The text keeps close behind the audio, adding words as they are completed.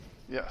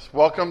Yes.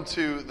 Welcome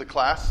to the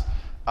class.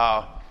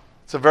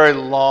 It's a very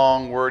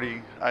long,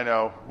 wordy, I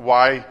know,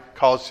 why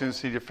college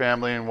students need your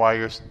family and why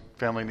your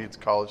family needs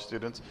college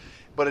students.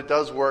 But it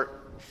does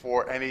work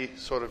for any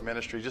sort of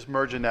ministry. Just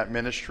merging that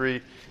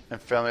ministry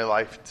and family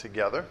life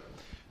together.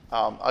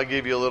 I'll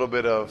give you a little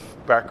bit of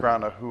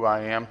background of who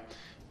I am.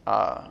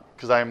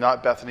 Because I am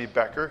not Bethany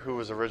Becker, who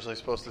was originally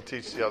supposed to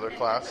teach the other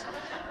class.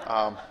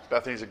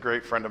 Bethany's a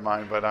great friend of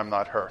mine, but I'm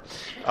not her.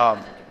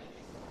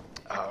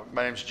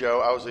 My name's Joe.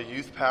 I was a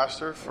youth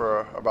pastor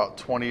for about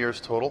 20 years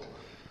total.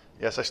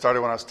 Yes, I started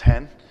when I was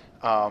 10.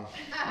 No, I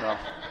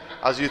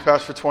was a youth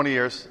pastor for 20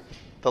 years.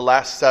 The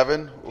last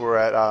 7 were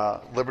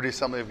at Liberty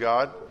Assembly of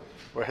God,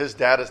 where his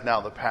dad is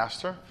now the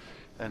pastor.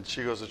 And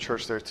she goes to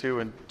church there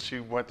too. And she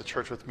went to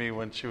church with me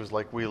when she was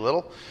like wee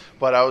little.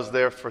 But I was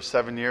there for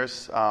 7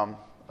 years. A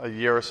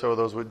year or so of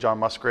those with John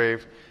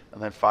Musgrave.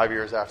 And then 5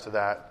 years after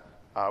that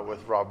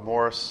with Rob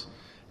Morris.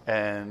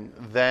 And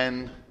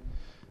then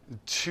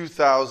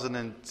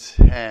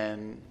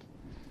 2010,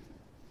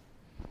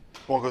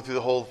 won't go through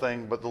the whole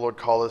thing, but the Lord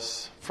called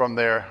us from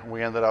there.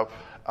 We ended up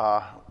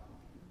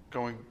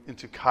going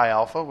into Chi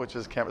Alpha, which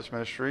is campus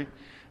ministry,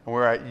 and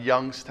we're at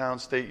Youngstown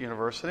State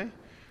University.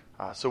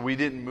 So we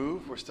didn't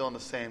move. We're still in the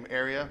same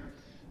area.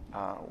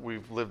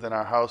 We've lived in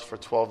our house for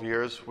 12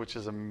 years, which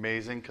is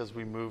amazing because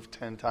we moved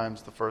 10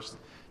 times the first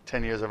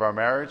 10 years of our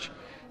marriage.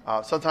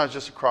 Sometimes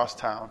just across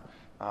town.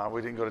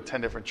 We didn't go to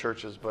 10 different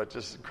churches, but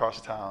just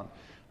across town.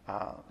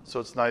 So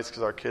it's nice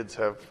because our kids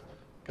have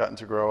gotten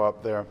to grow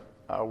up there.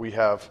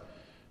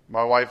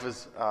 My wife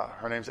is,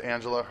 her name's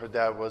Angela. Her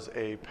dad was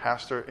a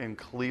pastor in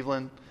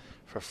Cleveland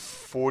for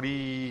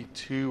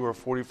 42 or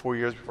 44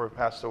 years before he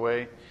passed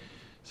away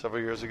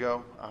several years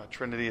ago.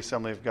 Trinity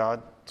Assembly of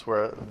God. It's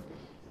where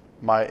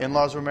my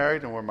in-laws were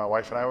married and where my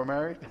wife and I were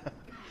married.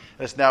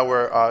 It's now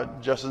where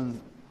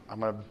Justin, I'm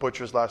going to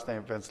butcher his last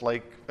name, Vince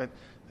Lake.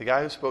 The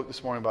guy who spoke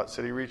this morning about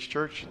City Reach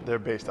Church, they're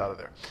based out of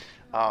there.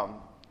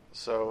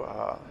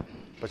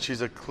 But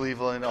she's a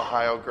Cleveland,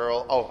 Ohio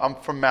girl. Oh, I'm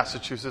from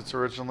Massachusetts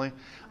originally.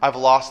 I've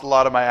lost a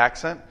lot of my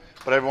accent,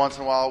 but every once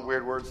in a while,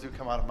 weird words do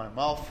come out of my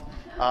mouth.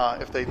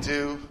 If they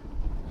do,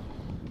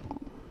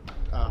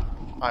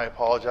 I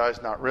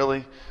apologize, not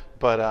really.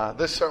 But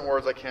there's certain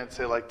words I can't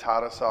say, like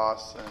tartar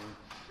sauce and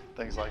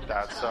things like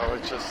that. So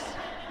it's just,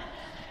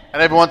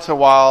 and every once in a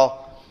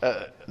while,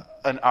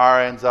 an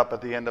R ends up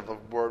at the end of a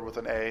word with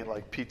an A,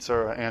 like pizza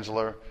or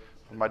Angela.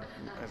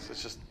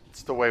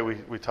 It's the way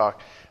we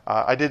talk.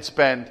 I did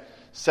spend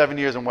 7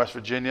 years in West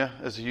Virginia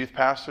as a youth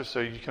pastor, so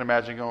you can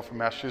imagine going from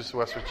Massachusetts to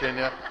West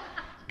Virginia.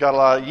 Got a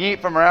lot of, you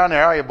ain't from around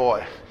there, are you,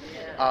 boy?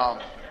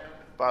 But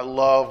I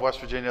love West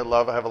Virginia.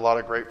 I have a lot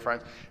of great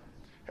friends.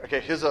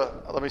 Okay,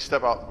 let me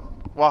step out.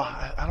 Well,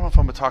 I don't know if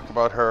I'm going to talk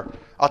about her.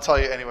 I'll tell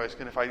you anyways,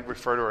 if I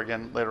refer to her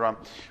again later on.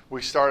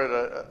 We started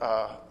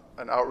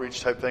an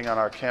outreach type thing on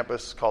our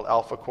campus called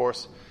Alpha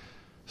Course.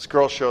 This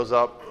girl shows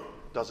up,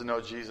 doesn't know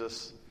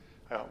Jesus.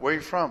 Where are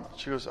you from?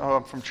 She goes, oh,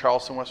 I'm from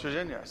Charleston, West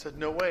Virginia. I said,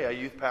 no way. I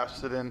youth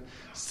pastored in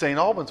St.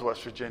 Albans,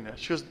 West Virginia.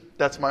 She goes,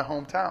 that's my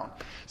hometown.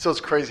 So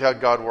it's crazy how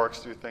God works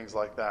through things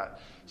like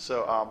that.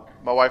 So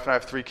my wife and I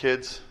have 3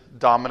 kids.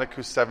 Dominic,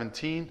 who's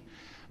 17.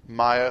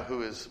 Maya,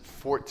 who is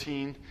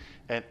 14.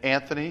 And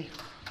Anthony.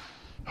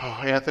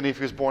 Oh, Anthony, if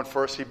he was born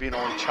first, he'd be an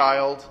only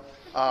child.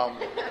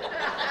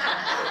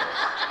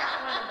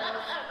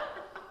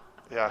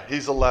 Yeah,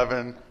 he's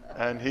 11.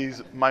 And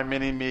he's my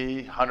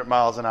mini-me, 100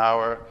 miles an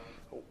hour.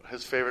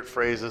 His favorite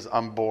phrase is,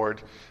 I'm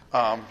bored.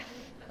 And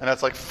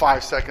that's like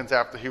 5 seconds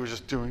after he was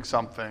just doing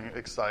something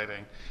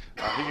exciting.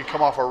 He could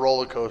come off a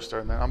roller coaster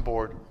and then, I'm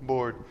bored.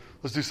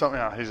 Let's do something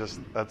else.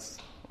 That's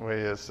the way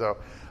he is. So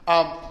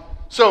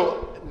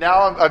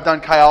now I've done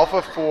Chi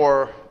Alpha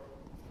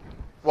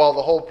the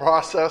whole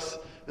process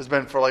has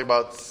been for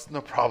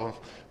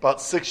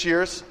about 6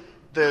 years.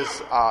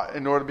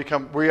 In order to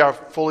become, we are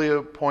fully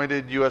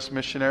appointed U.S.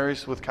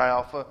 missionaries with Chi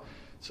Alpha.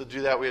 So to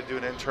do that, we had to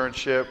do an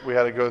internship. We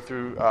had to go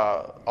through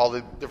all the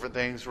different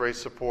things, raise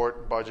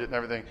support, budget, and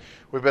everything.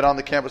 We've been on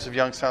the campus of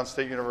Youngstown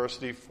State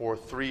University for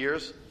 3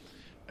 years,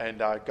 and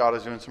God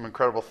is doing some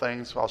incredible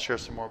things. I'll share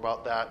some more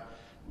about that,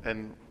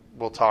 and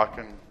we'll talk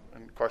and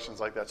questions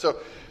like that. So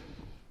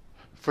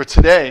for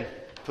today,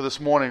 for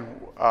this morning,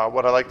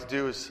 what I like to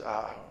do is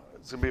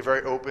it's going to be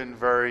very open,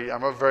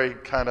 I'm a very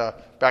kind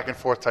of back and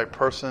forth type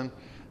person.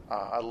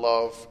 I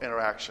love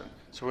interaction.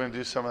 So we're going to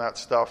do some of that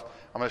stuff.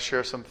 I'm going to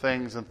share some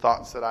things and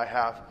thoughts that I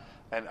have,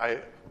 and I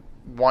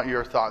want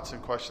your thoughts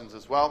and questions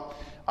as well.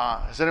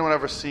 Has anyone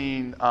ever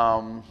seen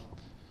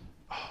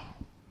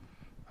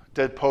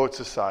Dead Poets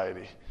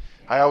Society?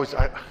 I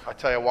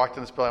tell you, I walked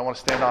in this building, I want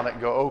to stand on it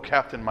and go, oh,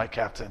 Captain, my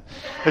Captain.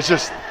 It's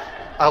just,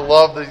 I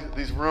love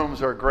these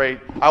rooms are great.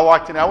 I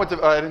walked in, I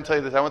didn't tell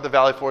you this, I went to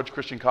Valley Forge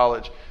Christian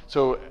College,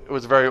 so it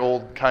was a very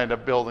old kind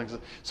of building.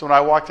 So when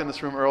I walked in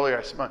this room earlier,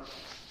 I smelled,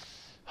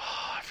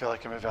 I feel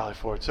like I'm at Valley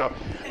Forge. So,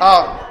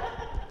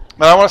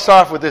 but I want to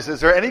start off with this. Is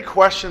there any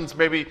questions,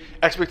 maybe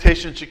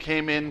expectations you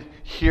came in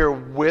here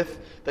with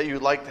that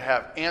you'd like to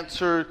have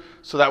answered?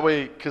 So that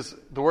way, because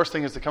the worst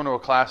thing is to come to a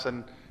class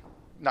and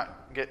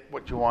not get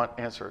what you want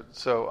answered.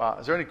 So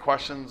is there any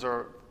questions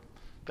or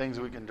things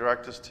we can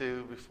direct us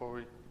to before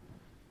we...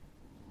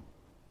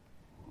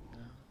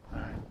 All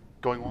right.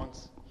 Going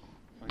once?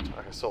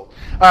 Okay, sold.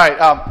 All right,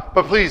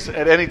 but please,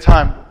 at any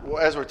time,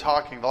 as we're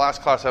talking, the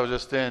last class I was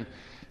just in,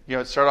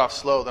 it started off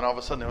slow, then all of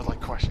a sudden there was like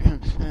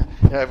questions.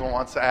 Everyone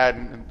wants to add,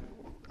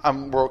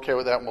 and we're okay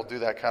with that, and we'll do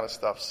that kind of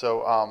stuff.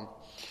 So,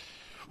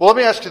 well, let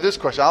me ask you this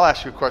question. I'll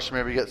ask you a question,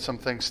 maybe get some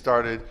things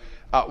started.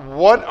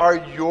 What are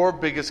your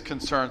biggest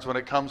concerns when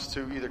it comes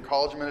to either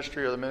college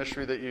ministry or the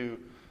ministry that you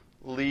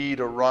lead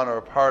or run or are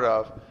a part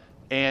of,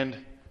 and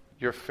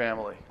your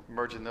family?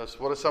 Merging those.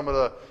 What are some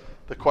of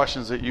the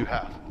questions that you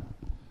have?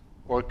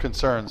 Or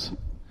concerns?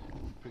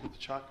 Pick up the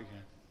chalk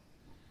again.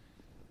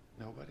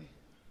 Nobody?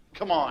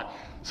 Come on.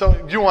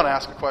 So you want to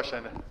ask a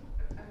question? I'm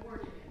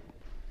working it.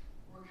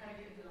 We're kind of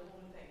getting to the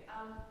whole thing.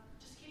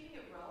 Just keeping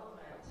it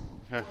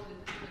relevant for the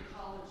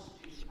college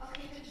students.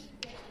 Okay,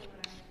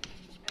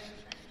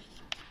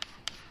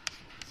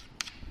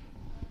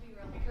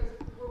 because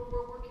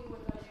we're working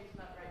with our youth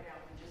nut right now.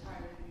 We just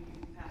hired a new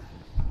youth pastor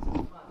once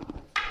a month.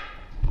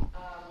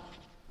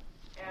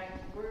 And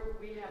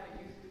we have a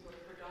youth group of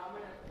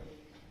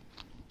predominantly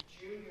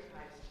junior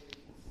high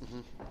students,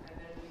 and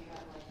then we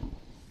have like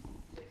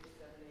 6,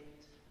 7, 8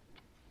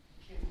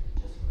 kids that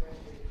just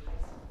graduated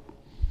high school.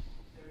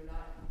 They're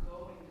not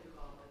going to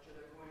college, or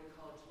they're going to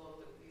college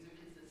local. These are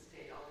kids that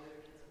stayed. All the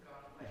other kids have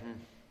gone away. And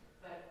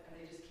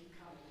they just keep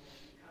coming,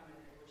 and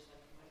we're just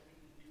like, what do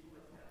we do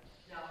with them?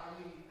 Now, our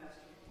new youth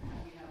pastor,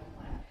 we have a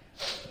plan.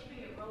 But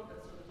keeping it relevant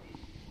so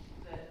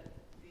that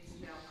these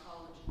now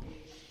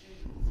college-age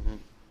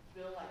students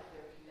feel like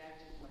they're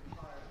connected in the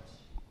heart,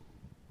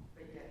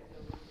 but yet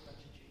they're with a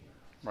bunch of junior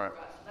highs. Right. For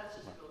us, that's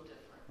just real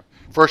different.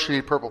 First, you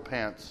need purple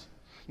pants.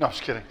 No, I'm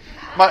just kidding.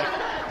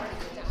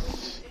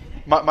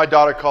 My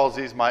daughter calls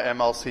these my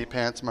MLC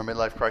pants, my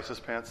midlife crisis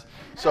pants.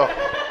 So,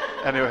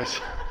 anyways,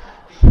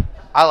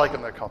 I like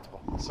them. They're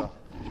comfortable. So,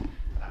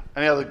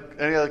 any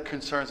other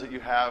concerns that you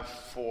have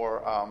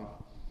for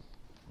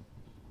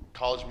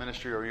college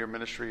ministry or your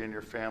ministry and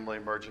your family,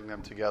 merging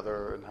them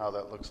together, and how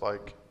that looks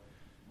like?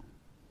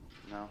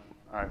 No?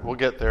 All right, we'll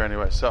get there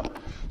anyway. So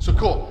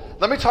cool.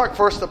 Let me talk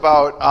first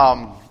about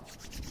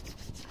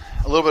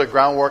a little bit of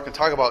groundwork and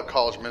talk about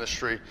college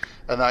ministry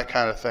and that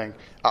kind of thing.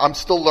 I'm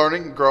still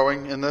learning,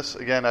 growing in this.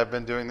 Again, I've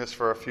been doing this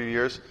for a few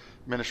years,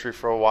 ministry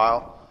for a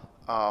while.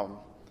 But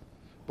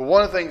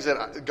one of the things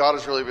that God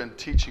has really been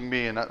teaching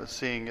me and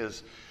seeing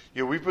is,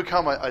 we've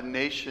become a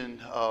nation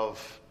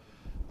of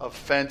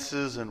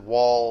fences and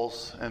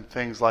walls and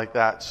things like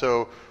that.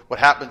 So what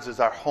happens is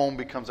our home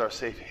becomes our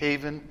safe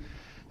haven,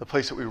 the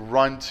place that we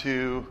run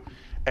to,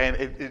 and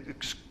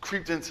it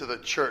creeped into the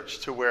church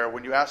to where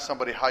when you ask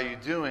somebody how you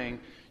doing,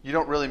 you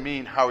don't really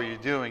mean how are you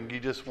doing, you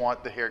just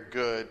want to hear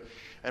good.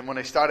 And when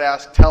they start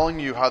telling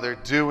you how they're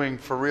doing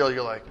for real,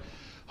 you're like,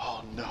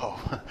 oh no,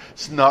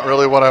 it's not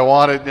really what I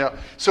wanted.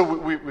 So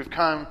we've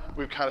kind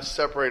of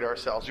separated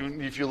ourselves.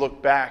 If you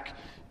look back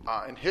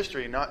in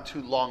history, not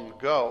too long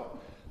ago,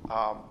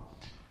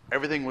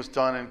 everything was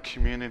done in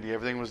community.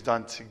 Everything was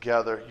done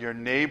together. Your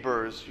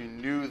neighbors, you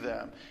knew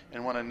them.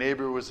 And when a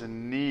neighbor was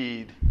in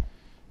need,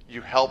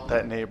 you helped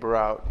that neighbor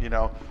out.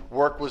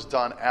 Work was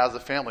done as a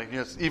family.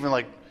 Even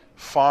like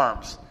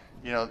farms.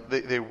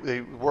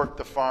 They worked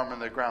the farm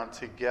and the ground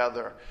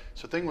together.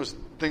 So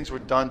things were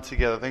done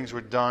together. Things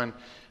were done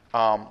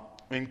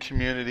in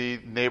community.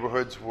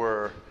 Neighborhoods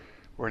were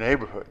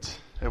neighborhoods.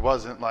 It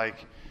wasn't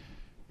like,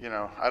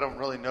 I don't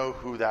really know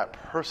who that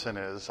person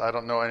is. I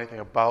don't know anything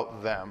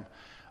about them.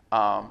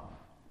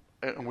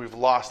 And we've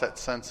lost that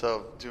sense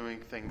of doing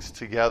things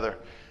together.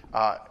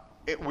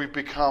 We've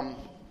become,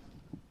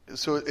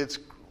 so it's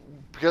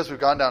because we've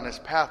gone down this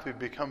path, we've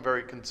become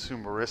very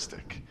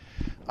consumeristic,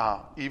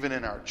 even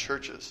in our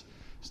churches,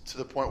 to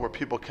the point where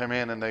people come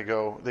in and they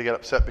get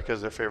upset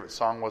because their favorite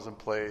song wasn't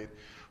played,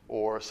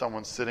 or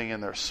someone's sitting in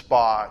their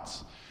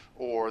spots,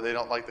 or they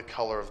don't like the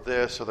color of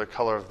this or the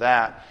color of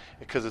that,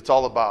 because it's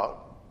all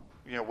about,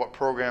 what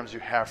programs you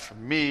have for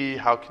me,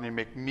 how can you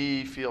make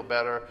me feel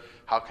better,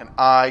 how can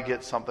I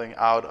get something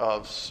out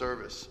of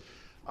service,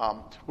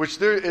 which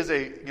there is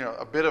a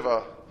bit of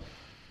a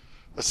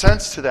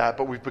sense to that,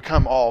 but we've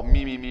become all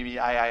me,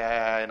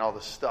 I, and all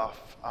this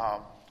stuff.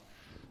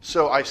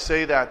 So I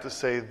say that to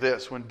say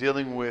this: when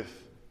dealing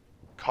with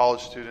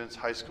college students,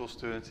 high school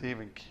students,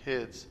 even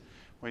kids,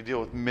 when we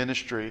deal with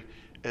ministry,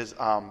 is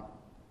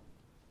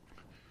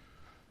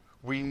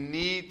we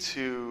need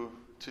to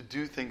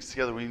do things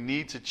together. We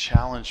need to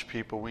challenge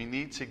people. We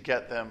need to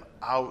get them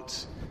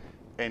out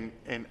and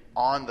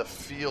on the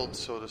field,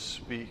 so to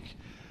speak.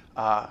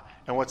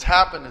 And what's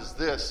happened is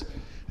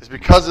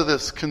because of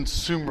this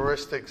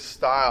consumeristic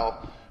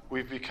style,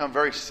 we've become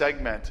very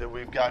segmented.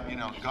 We've got,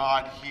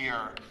 God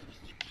here,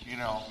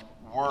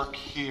 work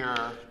here,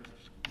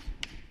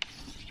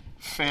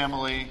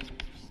 family,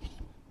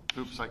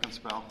 I can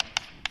spell,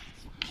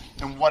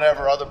 and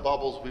whatever other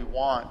bubbles we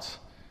want.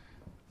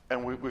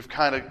 And we've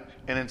kind of,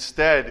 and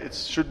instead it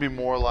should be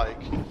more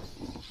like,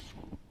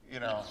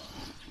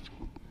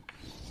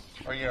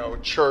 or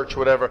church,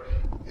 whatever.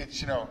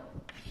 it's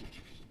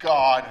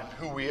God and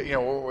who we,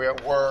 we're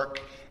at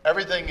work.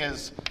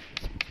 Everything's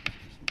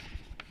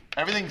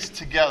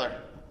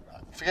together.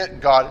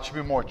 Forget God. It should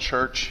be more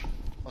church.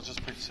 Let's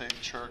just say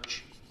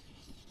church.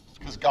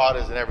 Because God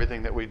is in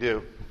everything that we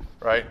do,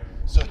 right?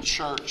 So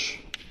church.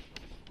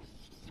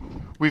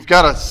 We've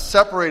got to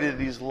separate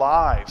these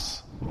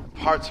lives,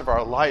 parts of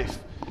our life.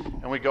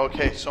 And we go,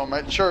 okay, so I'm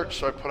at church,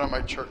 so I put on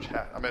my church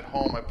hat. I'm at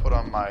home, I put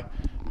on my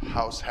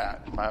house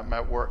hat. I'm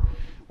at work.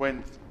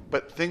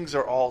 But things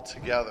are all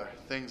together.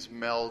 Things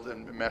meld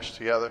and mesh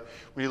together.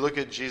 When you look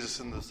at Jesus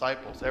and the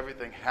disciples,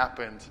 everything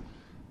happened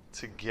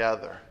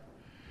together.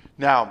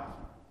 Now,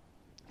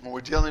 when we're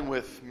dealing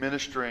with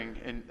ministering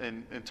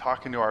and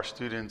talking to our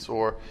students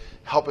or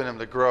helping them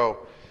to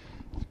grow,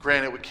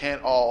 granted, we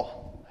can't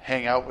all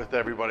hang out with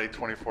everybody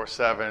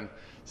 24/7,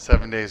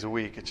 7 days a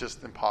week. It's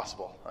just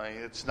impossible.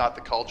 It's not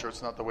the culture.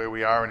 It's not the way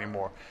we are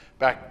anymore.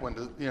 Back when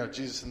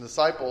Jesus and the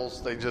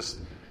disciples, they just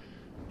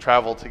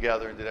traveled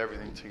together and did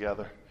everything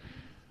together.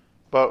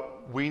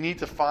 But we need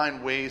to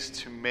find ways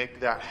to make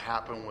that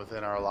happen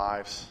within our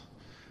lives.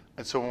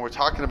 And so when we're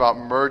talking about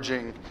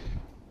merging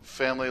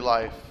family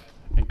life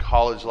and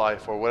college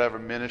life or whatever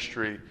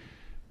ministry,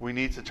 we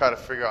need to try to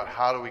figure out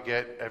how do we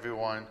get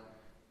everyone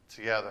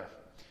together.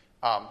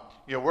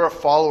 We're a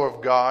follower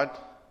of God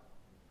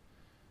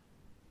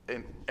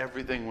in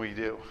everything we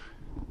do.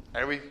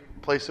 Every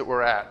place that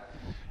we're at,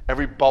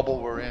 every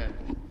bubble we're in,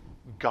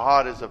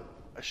 God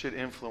should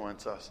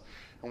influence us.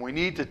 And we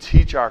need to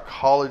teach our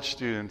college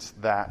students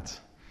that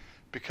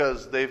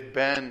because they've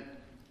been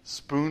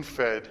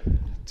spoon-fed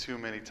too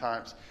many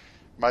times.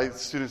 My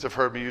students have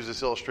heard me use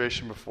this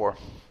illustration before.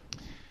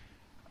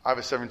 I have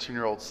a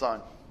 17-year-old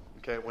son.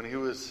 Okay, when he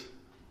was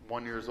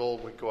 1 year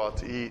old, we'd go out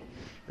to eat.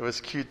 It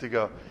was cute to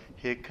go,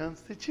 here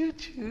comes the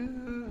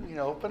choo-choo,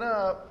 open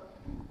up.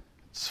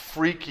 It's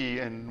freaky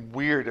and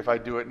weird if I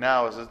do it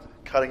now, as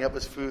cutting up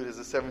his food as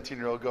a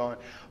 17-year-old going,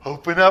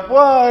 open up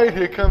wide,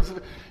 here comes,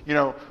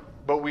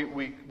 but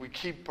we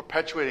keep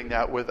perpetuating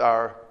that with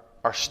our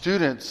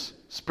students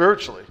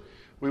spiritually.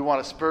 We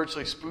want to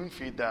spiritually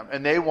spoon-feed them,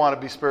 and they want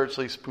to be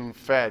spiritually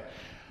spoon-fed.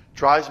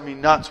 Drives me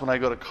nuts when I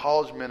go to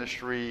college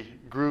ministry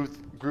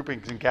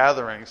groupings and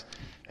gatherings,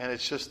 and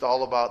it's just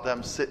all about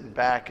them sitting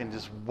back and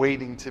just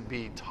waiting to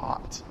be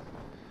taught.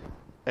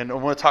 And I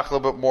want to talk a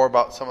little bit more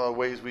about some of the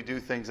ways we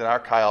do things in our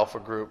Chi Alpha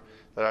group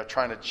that are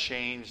trying to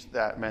change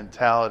that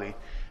mentality.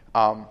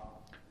 The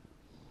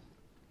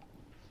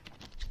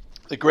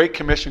Great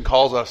Commission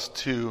calls us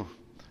to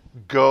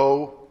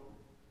go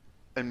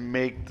and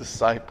make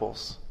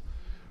disciples.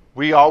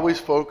 We always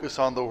focus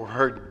on the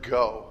word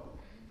go.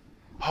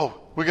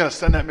 Oh, we're going to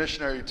send that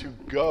missionary to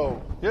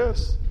go.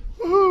 Yes.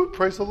 Woohoo,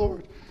 praise the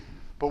Lord.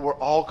 But we're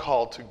all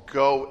called to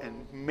go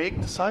and make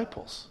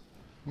disciples.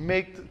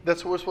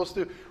 That's what we're supposed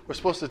to do. We're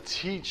supposed to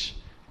teach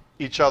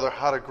each other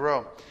how to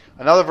grow.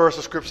 Another verse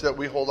of scripture that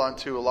we hold on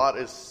to a lot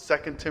is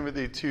 2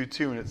 Timothy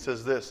 2:2, and it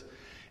says this,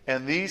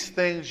 and these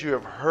things you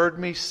have heard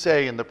me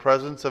say in the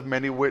presence of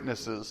many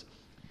witnesses,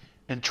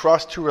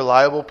 entrust to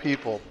reliable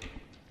people.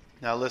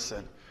 Now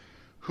listen,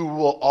 who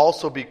will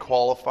also be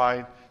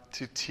qualified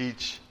to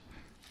teach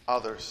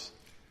others.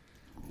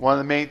 One of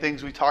the main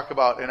things we talk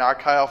about in our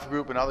Chi Alpha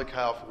group and other Chi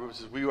Alpha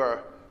groups is we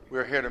are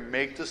here to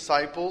make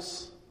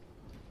disciples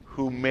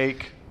who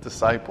make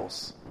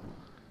disciples.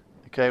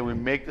 Okay, we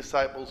make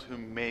disciples who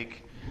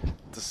make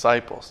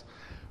disciples.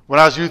 When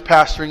I was youth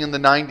pastoring in the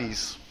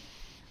 90s,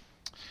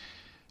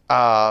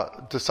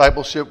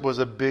 discipleship was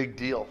a big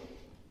deal.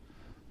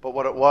 But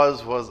what it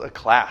was a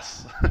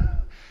class.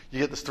 You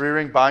get this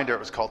 3-ring binder, it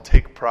was called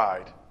Take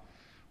Pride,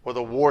 or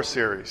the War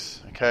Series,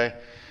 okay?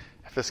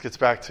 If this gets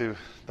back to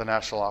the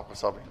National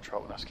Office, I'll be in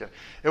trouble. No, I'm just kidding.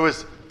 It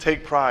was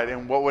Take Pride,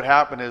 and what would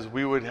happen is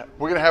we're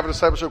going to have a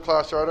discipleship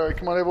class, all right,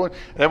 come on, everyone.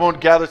 And everyone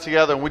would gather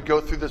together, and we'd go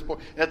through this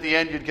book. And at the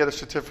end, you'd get a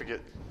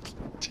certificate.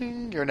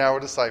 Ting, you're now a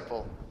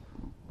disciple.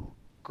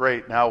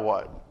 Great, now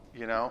what?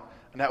 And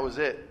that was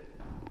it.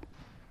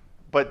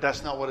 But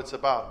that's not what it's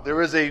about.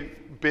 There is a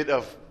bit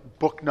of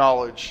book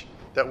knowledge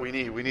that we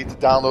need. We need to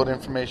download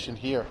information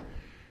here.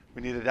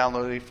 We need to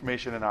download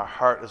information in our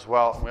heart as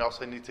well. And we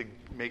also need to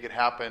make it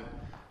happen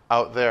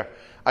out there.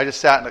 I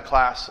just sat in a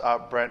class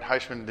Brent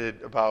Heishman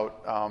did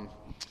about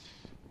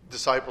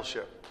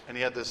discipleship. And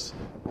he had this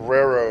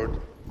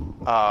railroad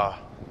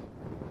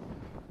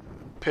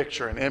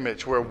picture, an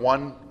image, where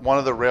one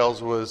of the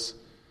rails was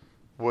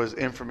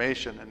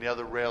information and the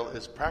other rail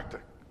is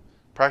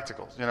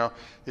practicals.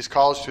 These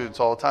college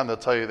students all the time, they'll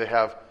tell you they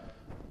have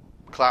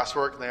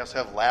classwork and they also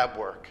have lab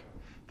work.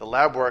 The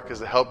lab work is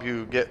to help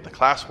you get the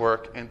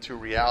classwork into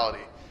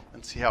reality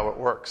and see how it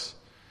works.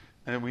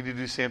 And then we need to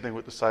do the same thing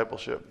with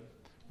discipleship.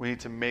 We need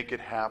to make it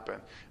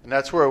happen. And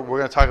that's where we're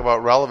going to talk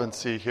about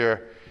relevancy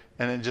here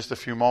and in just a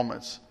few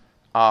moments.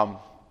 Or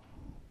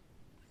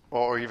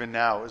even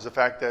now, is the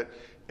fact that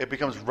it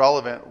becomes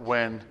relevant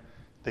when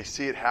they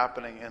see it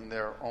happening in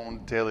their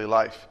own daily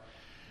life.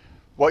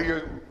 What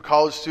your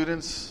college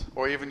students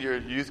or even your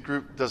youth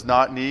group does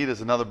not need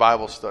is another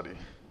Bible study.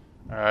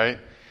 All right?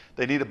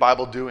 They need a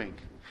Bible doing.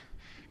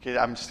 Okay,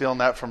 I'm stealing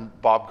that from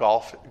Bob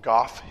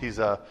Goff. He's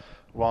a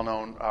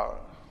well-known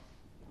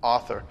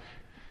author.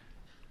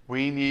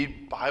 We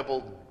need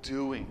Bible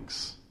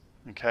doings.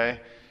 Okay?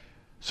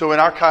 So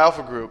in our Chi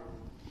Alpha group,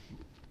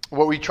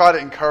 what we try to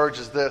encourage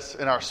is this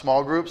in our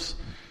small groups.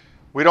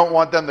 We don't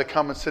want them to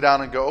come and sit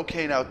down and go,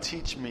 okay, now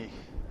teach me.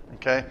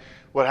 Okay?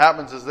 What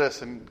happens is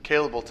this, and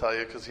Caleb will tell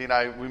you, because he and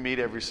I, we meet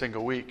every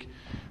single week.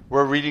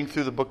 We're reading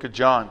through the book of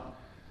John.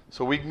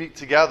 So we meet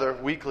together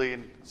weekly,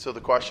 and so the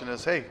question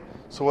is, hey,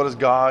 so what is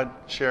God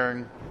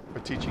sharing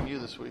or teaching you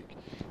this week?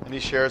 And he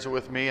shares it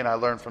with me, and I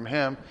learn from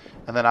him,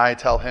 and then I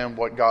tell him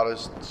what God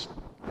is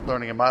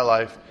learning in my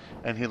life,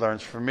 and he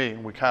learns from me.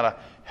 And we kind of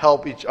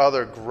help each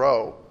other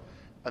grow.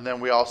 And then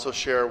we also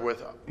share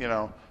with,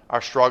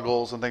 our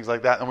struggles and things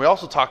like that. And we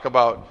also talk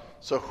about,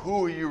 so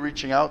who are you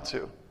reaching out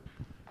to?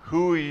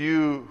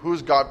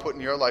 Who's God put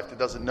in your life that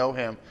doesn't know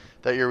him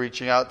that you're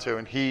reaching out to?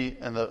 And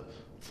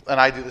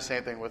I do the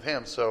same thing with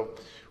him. So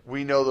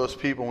we know those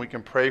people and we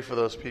can pray for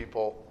those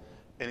people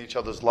in each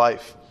other's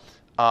life.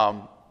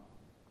 And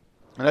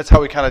that's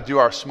how we kind of do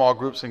our small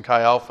groups in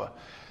Chi Alpha.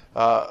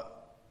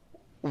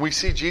 We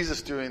see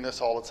Jesus doing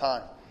this all the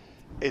time.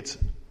 It's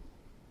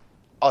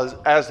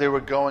as they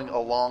were going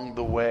along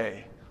the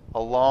way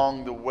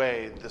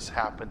this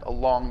happened.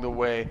 Along the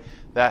way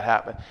that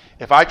happened.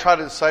 If I try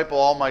to disciple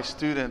all my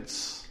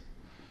students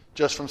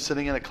just from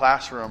sitting in a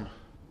classroom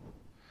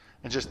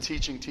and just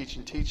teaching,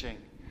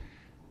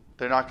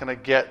 they're not going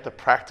to get the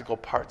practical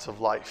parts of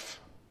life.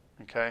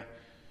 Okay?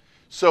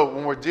 So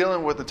when we're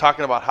dealing with and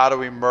talking about how do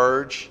we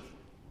merge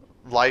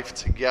life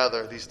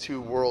together, these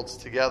two worlds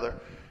together,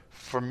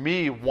 for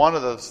me, one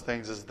of those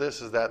things is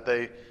that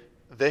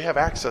they have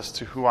access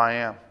to who I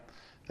am.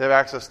 They have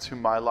access to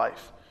my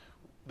life.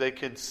 They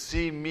can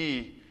see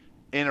me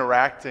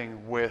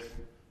interacting with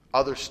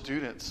other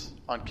students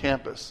on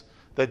campus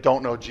that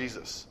don't know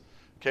Jesus.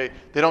 Okay?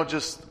 They don't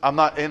just, I'm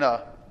not in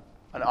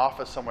an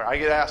office somewhere. I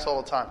get asked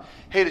all the time,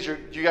 hey, do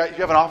you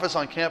have an office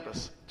on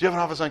campus? Do you have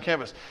an office on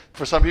campus?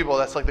 For some people,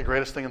 that's like the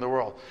greatest thing in the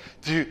world.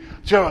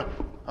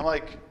 I'm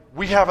like,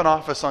 we have an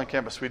office on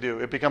campus. We do.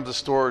 It becomes a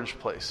storage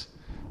place.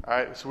 All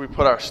right? So we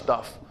put our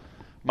stuff.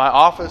 My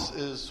office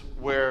is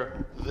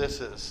where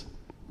this is.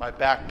 My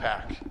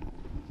backpack.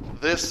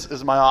 This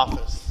is my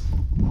office.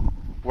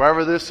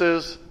 Wherever this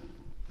is,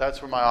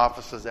 that's where my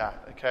office is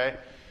at. Okay?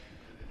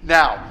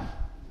 Now,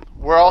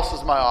 where else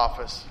is my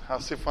office? I'll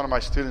see if one of my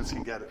students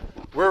can get it.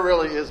 Where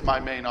really is my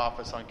main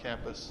office on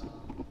campus?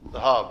 The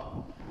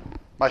hub.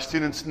 My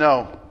students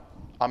know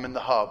I'm in the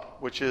hub,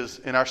 which is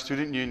in our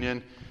student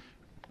union.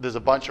 There's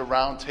a bunch of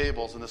round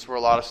tables, and this is where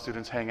a lot of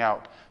students hang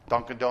out.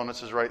 Dunkin'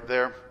 Donuts is right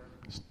there.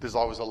 There's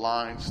always a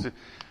line.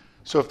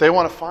 So if they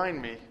want to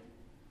find me,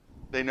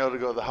 they know to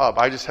go to the hub.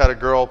 I just had a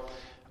girl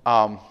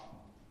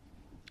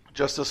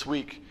just this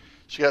week.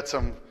 She got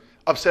some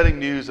upsetting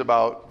news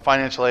about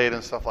financial aid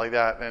and stuff like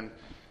that, and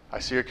I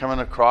see her coming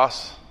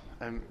across,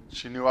 and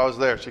she knew I was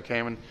there. She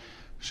came, and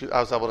I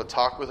was able to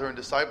talk with her and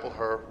disciple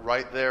her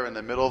right there in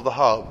the middle of the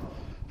hub,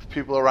 with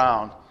people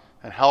around,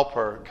 and help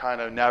her kind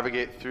of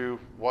navigate through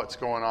what's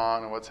going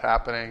on and what's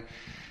happening.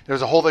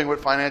 There's a whole thing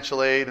with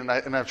financial aid, and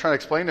I'm trying to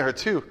explain to her,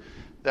 too,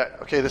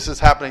 that, okay, this is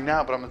happening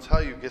now, but I'm going to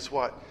tell you, guess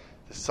what?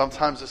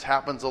 Sometimes this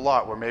happens a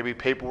lot, where maybe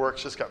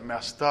paperwork's just got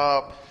messed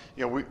up.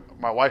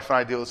 My wife and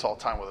I deal with this all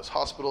the time with us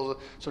hospitals.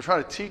 So I'm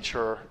trying to teach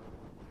her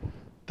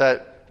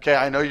that, okay,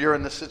 I know you're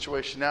in this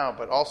situation now,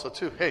 but also,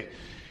 too, hey,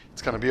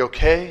 it's going to be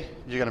okay.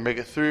 You're going to make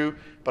it through,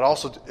 but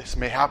also this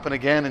may happen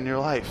again in your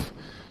life,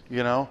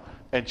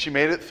 And she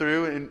made it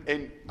through,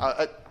 and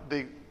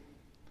the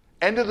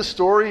end of the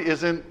story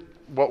isn't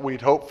what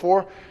we'd hoped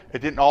for.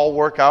 It didn't all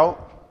work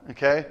out,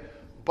 okay?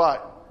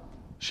 But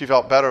she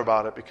felt better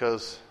about it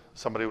because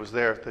somebody was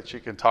there that she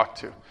can talk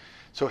to.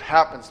 So it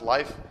happens.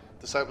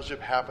 Discipleship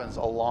happens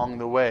along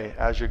the way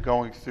as you're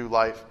going through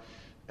life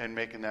and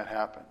making that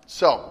happen.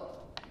 So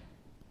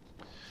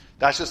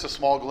that's just a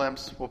small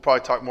glimpse. We'll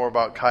probably talk more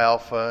about Chi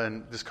Alpha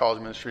and this college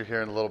ministry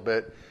here in a little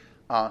bit.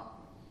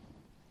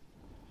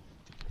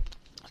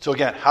 So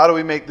again, how do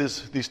we make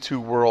these two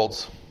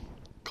worlds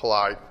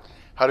collide?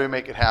 How do we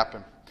make it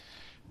happen?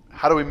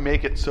 How do we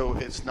make it so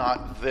it's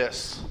not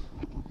this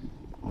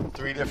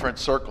 3 different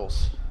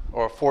circles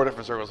or 4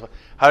 different circles?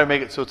 How do we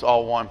make it so it's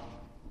all one?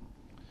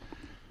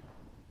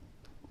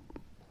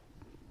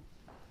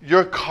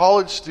 Your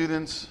college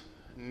students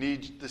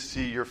need to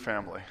see your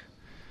family.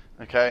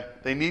 Okay?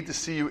 They need to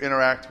see you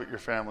interact with your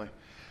family.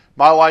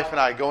 My wife and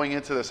I, going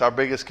into this, our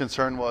biggest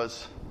concern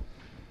was,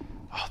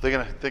 they're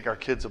going to think our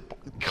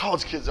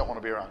college kids don't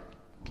want to be around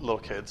little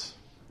kids.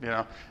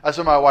 That's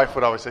what my wife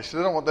would always say. She said,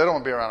 they don't want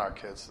to be around our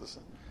kids.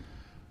 Listen.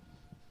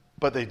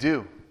 But they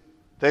do.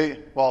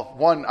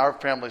 One, our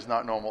family's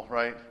not normal,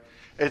 right?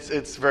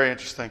 It's very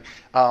interesting.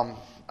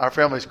 Our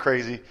family's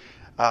crazy.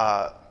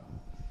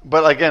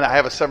 But again, I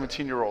have a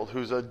 17-year-old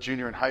who's a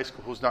junior in high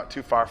school who's not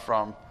too far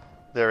from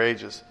their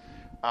ages.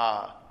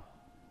 I'm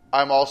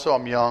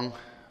young,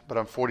 but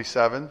I'm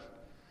 47.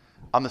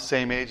 I'm the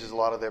same age as a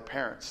lot of their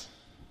parents.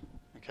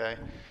 Okay?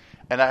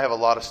 And I have a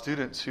lot of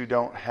students who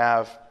don't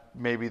have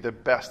maybe the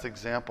best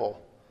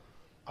example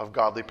of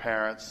godly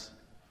parents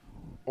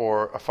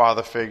or a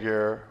father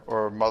figure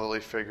or a motherly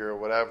figure or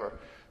whatever.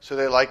 So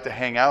they like to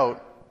hang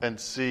out and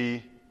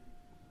see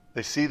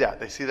that.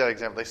 They see that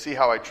example. They see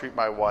how I treat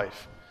my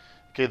wife.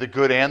 Okay, the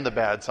good and the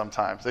bad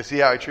sometimes. They see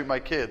how I treat my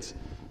kids,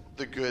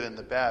 the good and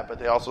the bad, but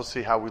they also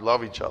see how we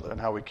love each other and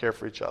how we care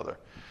for each other.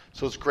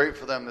 So it's great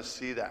for them to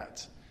see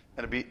that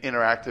and to be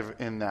interactive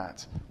in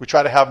that. We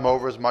try to have them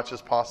over as much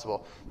as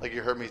possible. Like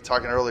you heard me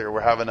talking earlier,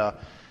 we're having a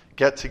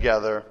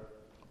get-together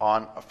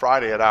on a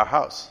Friday at our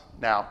house.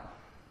 Now,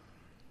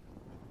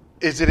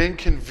 is it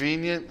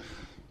inconvenient?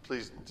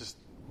 Please just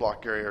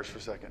block your ears for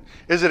a second.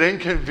 Is it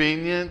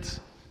inconvenient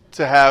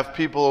to have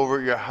people over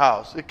at your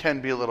house? It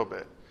can be a little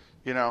bit.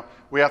 You know,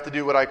 we have to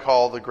do what I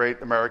call the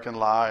great American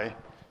lie.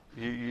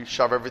 You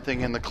shove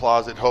everything in the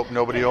closet, hope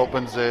nobody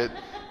opens it,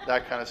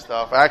 that kind of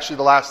stuff. Actually,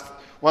 one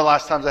of the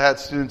last times I had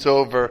students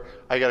over,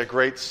 I got a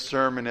great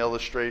sermon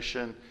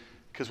illustration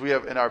because we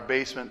have in our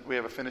basement, we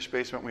have a finished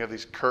basement, we have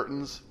these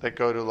curtains that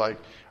go to like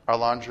our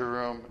laundry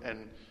room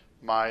and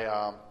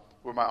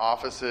where my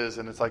office is,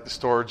 and it's like the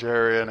storage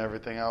area and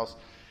everything else.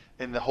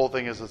 And the whole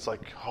thing is, it's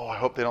like, oh, I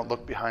hope they don't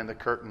look behind the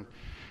curtain,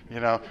 you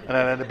know. And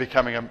then it ended up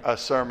becoming a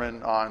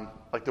sermon on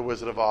like the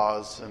Wizard of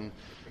Oz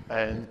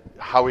and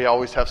how we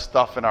always have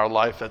stuff in our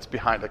life that's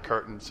behind a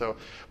curtain. So,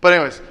 but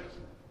anyways,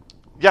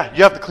 yeah,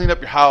 you have to clean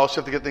up your house, you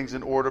have to get things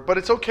in order. But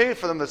it's okay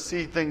for them to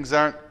see things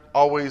aren't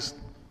always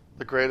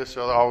the greatest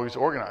or always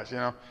organized. You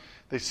know,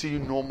 they see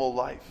normal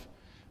life.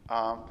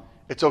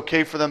 It's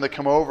okay for them to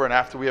come over and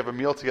after we have a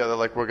meal together,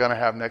 like we're going to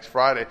have next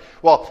Friday.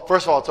 Well,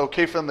 first of all, it's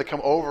okay for them to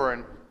come over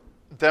and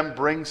them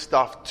bring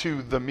stuff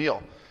to the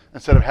meal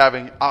instead of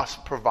having us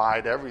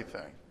provide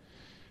everything,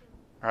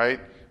 right?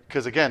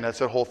 Because again, that's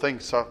the whole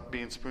thing,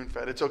 being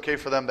spoon-fed. It's okay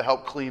for them to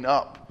help clean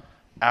up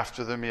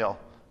after the meal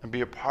and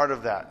be a part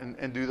of that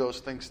and do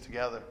those things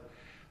together.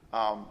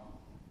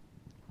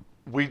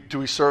 Do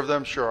we serve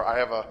them? Sure.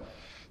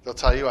 They'll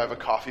tell you I have a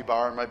coffee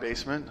bar in my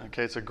basement.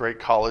 Okay, it's a great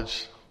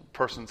college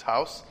person's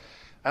house.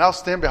 And I'll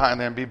stand behind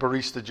there and be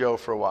Barista Joe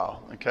for a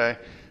while, okay?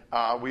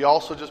 We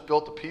also just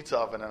built a pizza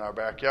oven in our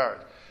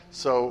backyard.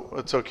 So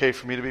it's okay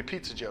for me to be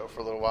Pizza Joe for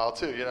a little while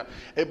too, you know.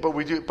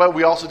 But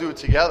we also do it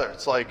together.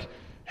 It's like,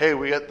 hey,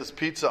 we got this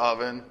pizza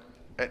oven.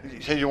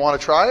 Hey, you want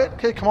to try it?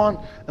 Okay, come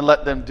on, and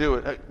let them do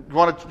it. You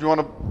want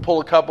to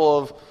pull a couple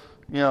of,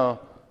 you know,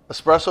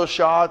 espresso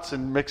shots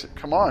and mix it?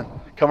 Come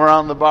on, come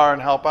around the bar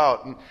and help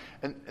out, and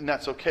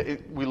that's okay.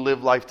 We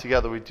live life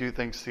together. We do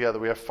things together.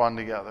 We have fun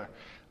together.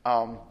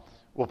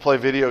 We'll play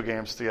video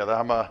games together.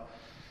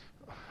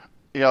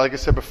 Like I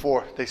said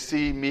before, they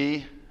see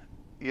me,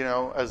 you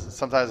know,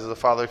 sometimes as a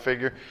father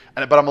figure,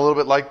 but I'm a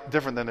little bit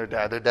different than their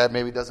dad. Their dad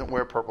maybe doesn't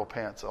wear purple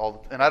pants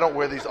and I don't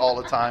wear these all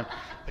the time,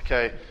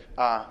 okay?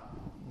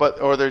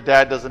 Or their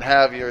dad doesn't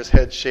have his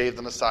head shaved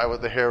on the side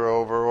with the hair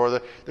over,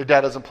 or their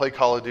dad doesn't play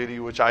Call of Duty,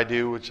 which I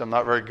do, which I'm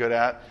not very good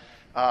at.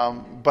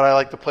 But I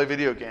like to play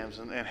video games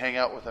and hang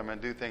out with them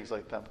and do things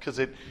like that because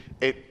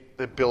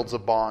it builds a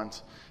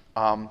bond.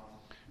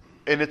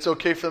 And it's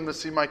okay for them to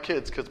see my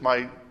kids because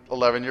my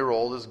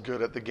 11-year-old is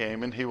good at the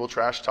game and he will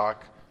trash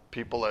talk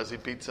people as he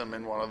beats them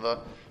in one of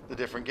the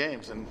different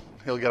games, and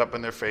he'll get up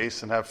in their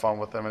face and have fun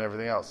with them and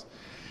everything else.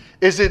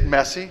 Is it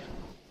messy?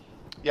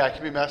 Yeah, it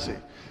can be messy.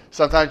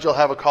 Sometimes you'll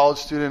have a college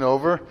student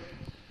over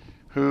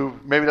who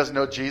maybe doesn't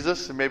know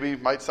Jesus and maybe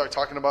might start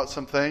talking about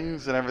some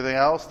things and everything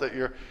else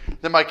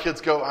then my kids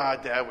go,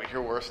 Dad, we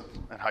hear worse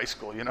in high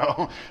school, you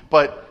know.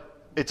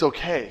 But it's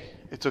okay.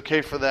 It's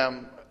okay for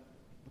them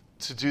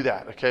to do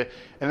that, okay?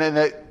 And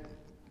then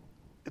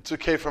it's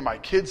okay for my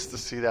kids to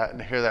see that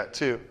and hear that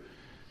too.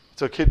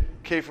 It's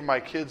okay for my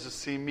kids to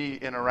see me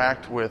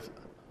interact with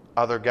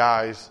other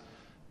guys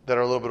that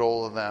are a little bit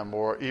older than them,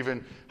 or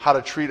even how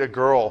to treat a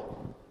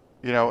girl,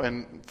 you know,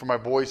 and for my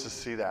boys to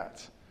see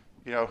that,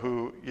 you know,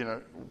 who, you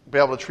know, be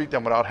able to treat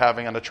them without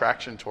having an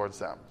attraction towards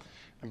them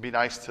and be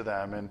nice to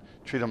them and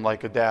treat them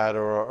like a dad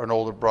or an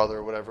older brother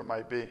or whatever it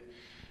might be.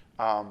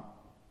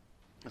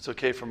 It's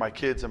okay for my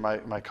kids and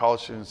my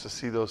college students to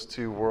see those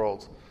two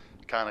worlds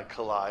kind of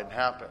collide and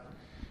happen.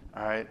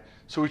 All right?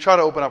 So we try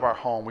to open up our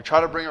home. We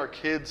try to bring our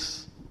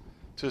kids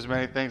to as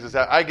many things as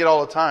that. I get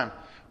all the time.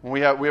 When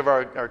we have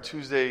our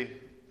Tuesday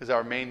is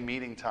our main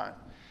meeting time.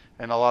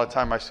 And a lot of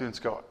time my students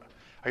go,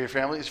 is your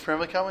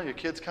family coming? Your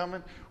kids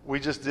coming? We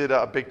just did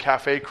a big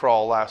cafe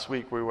crawl last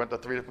week where we went to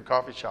 3 different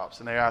coffee shops.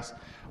 And they asked,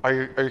 are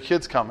your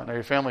kids coming? Are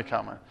your family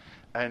coming?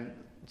 And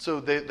so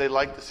they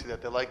like to see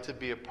that. They like to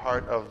be a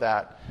part of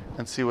that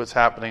and see what's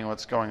happening and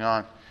what's going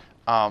on.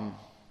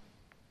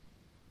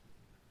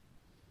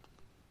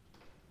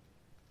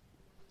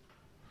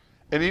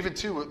 And even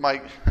too,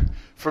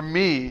 for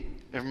me,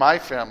 in my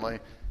family,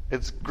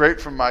 it's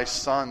great for my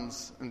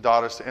sons and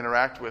daughters to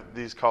interact with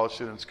these college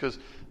students because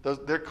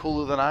they're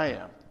cooler than I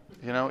am.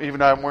 You know, even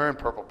though I'm wearing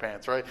purple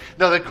pants, right?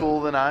 No, they're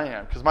cooler than I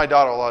am because my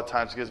daughter a lot of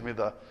times gives me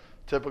the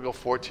typical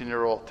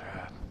 14-year-old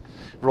dad,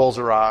 rolls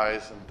her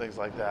eyes and things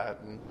like that.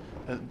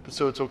 And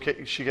so it's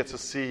okay. She gets to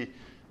see,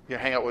 you know,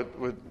 hang out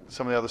with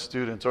some of the other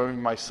students, or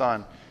even my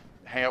son,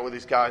 hang out with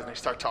these guys, and they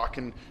start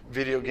talking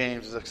video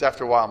games.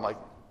 After a while, I'm like,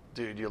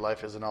 dude, your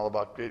life isn't all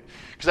about it.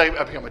 Because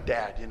I become a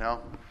dad,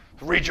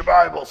 Read your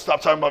Bible.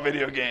 Stop talking about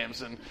video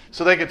games. And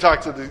so they can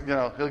talk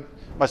to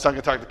my son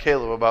can talk to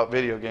Caleb about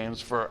video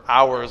games for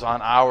hours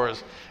on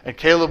hours. And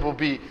Caleb will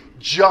be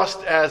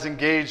just as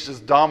engaged as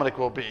Dominic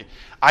will be.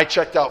 I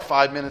checked out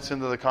 5 minutes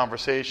into the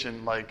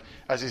conversation, like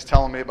as he's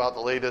telling me about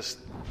the latest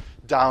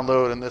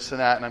download and this and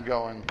that, and I'm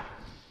going,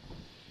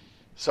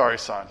 sorry,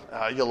 son,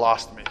 you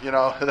lost me,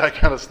 that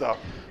kind of stuff.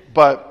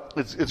 But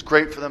it's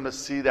great for them to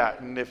see that.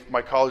 And if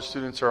my college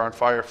students are on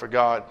fire for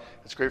God,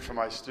 it's great for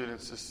my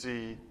students to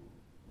see,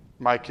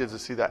 my kids to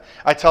see that.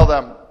 I tell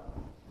them,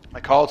 my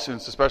college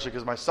students especially,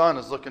 because my son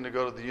is looking to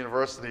go to the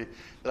university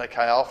that I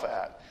Chi Alpha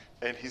at,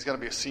 and he's going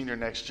to be a senior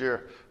next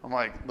year. I'm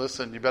like,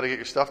 listen, you better get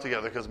your stuff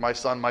together because my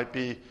son might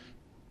be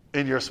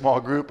in your small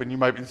group and you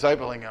might be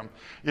discipling him,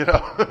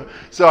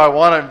 So I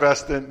want to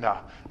invest in,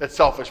 it's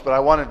selfish, but I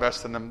want to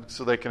invest in them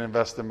so they can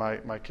invest in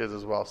my kids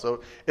as well.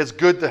 So it's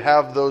good to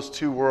have those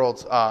two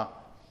worlds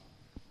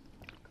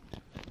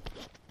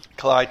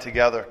collide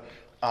together.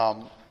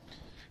 And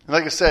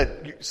like I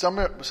said, some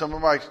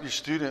of your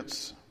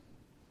students,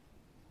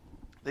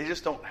 they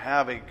just don't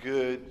have a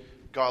good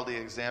godly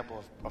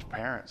example of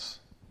parents.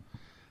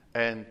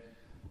 And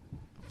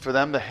for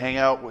them to hang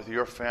out with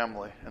your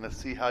family and to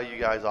see how you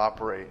guys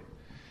operate,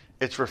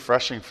 it's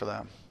refreshing for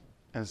them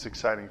and it's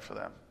exciting for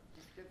them.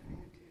 It's good for you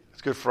too.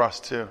 It's good for us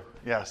too.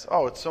 Yes.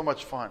 Oh, it's so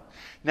much fun.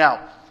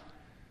 Now,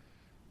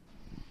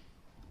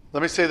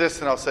 let me say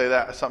this and I'll say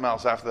that something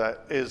else after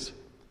that is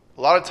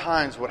a lot of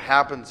times what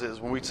happens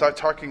is when we start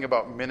talking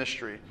about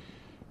ministry,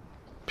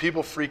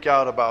 people freak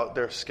out about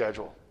their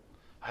schedule.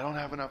 I don't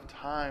have enough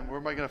time. Where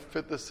am I going to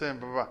fit this in?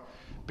 Blah, blah, blah.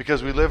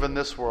 Because we live in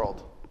this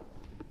world.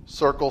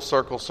 Circle,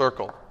 circle,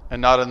 circle.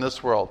 And not in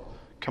this world.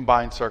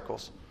 Combined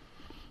circles.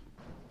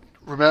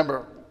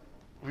 Remember,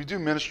 we do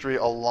ministry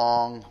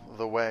along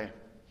the way.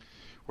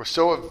 We're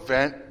so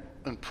event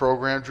and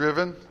program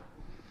driven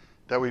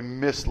that we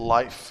miss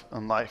life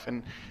in life.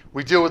 And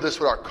we deal with this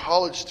with our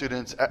college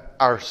students,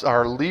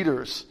 our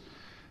leaders,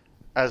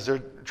 as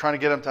they're trying to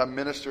get them to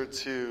minister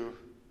to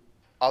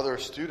other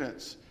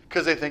students.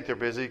 Because they think they're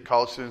busy.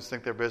 College students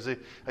think they're busy.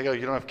 I go,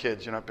 you don't have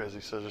kids. You're not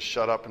busy. So just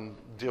shut up and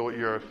deal with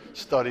your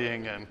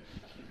studying and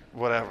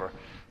whatever.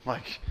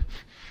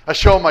 I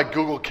show them my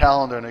Google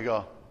Calendar and they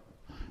go,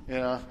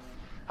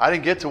 I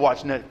didn't get to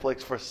watch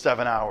Netflix for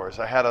 7 hours.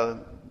 I had to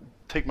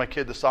take my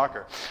kid to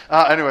soccer.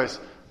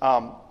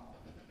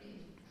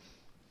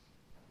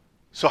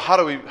 So how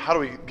do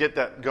we get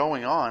that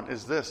going on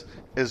is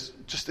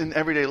just in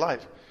everyday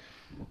life.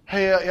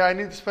 Hey, I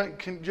need to spend,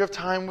 do you have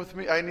time with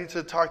me? I need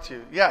to talk to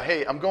you. Yeah,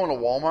 hey, I'm going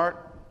to Walmart.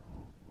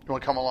 You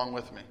want to come along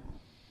with me?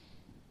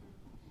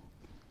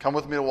 Come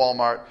with me to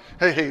Walmart.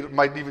 Hey,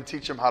 might even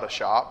teach them how to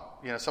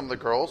shop. Some of the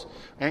girls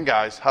and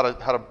guys, how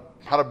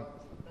to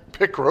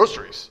pick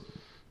groceries.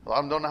 A lot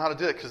of them don't know how to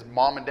do it because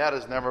mom and dad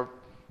has never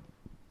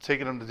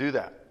taken them to do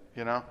that.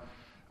 Hey,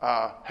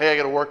 I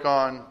got to work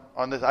on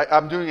this.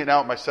 I'm doing it now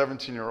with my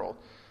 17-year-old.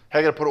 Hey,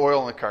 I got to put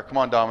oil in the car. Come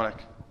on, Dominic.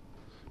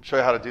 I'll show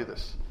you how to do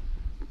this.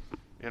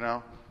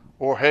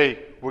 Or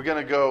hey, we're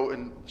going to go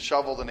and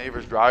shovel the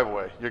neighbor's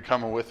driveway. You're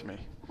coming with me.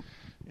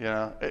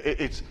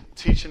 It's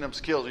teaching them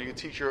skills. You can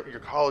teach your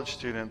college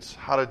students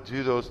how to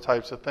do those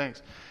types of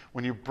things.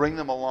 When you bring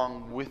them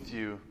along with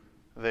you,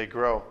 they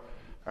grow.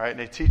 All right, and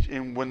they teach.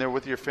 And when they're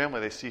with your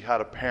family, they see how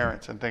to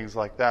parent and things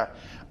like that.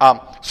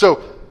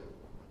 So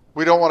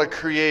we don't want to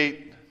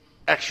create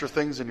extra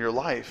things in your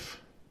life.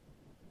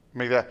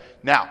 Make that.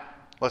 Now,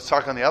 let's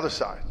talk on the other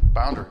side.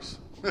 Boundaries.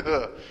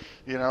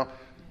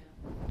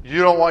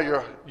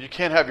 You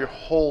can't have your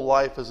whole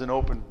life as an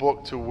open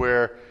book to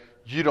where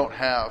you don't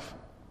have,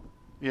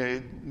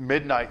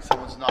 midnight,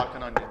 someone's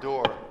knocking on your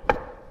door,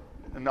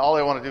 and all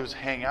they want to do is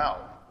hang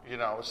out.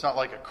 It's not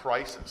like a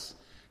crisis.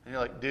 And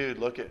you're like, dude,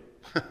 look it.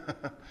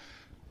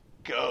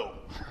 Go.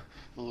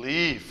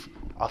 Leave.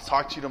 I'll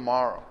talk to you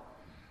tomorrow.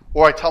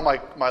 Or I tell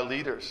my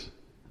leaders,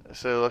 I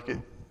say, look,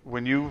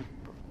 when you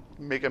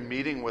make a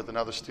meeting with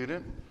another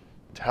student,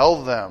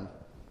 tell them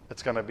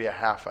it's going to be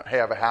have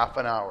a half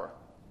an hour.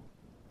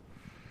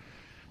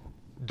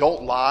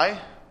 Don't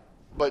lie,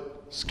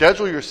 but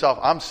schedule yourself.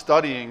 I'm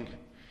studying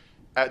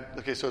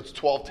so it's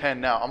 12:10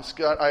 now.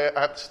 I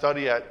have to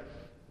study at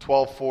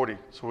 12:40,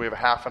 so we have a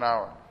half an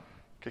hour.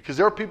 Because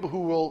there are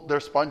people they're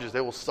sponges.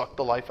 They will suck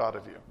the life out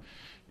of you.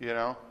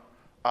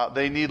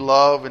 They need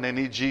love and they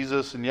need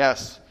Jesus, and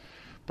yes,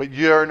 but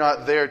you're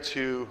not there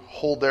to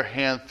hold their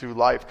hand through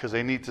life because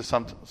they need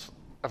to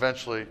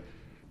eventually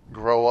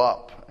grow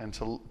up and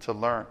to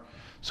learn.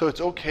 So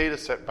it's okay to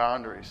set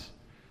boundaries.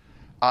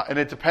 And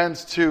it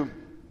depends, too,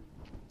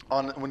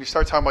 on when you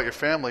start talking about your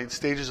family,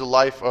 stages of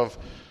life of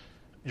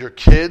your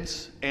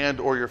kids and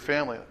or your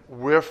family.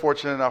 We're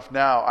fortunate enough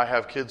now, I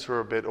have kids who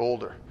are a bit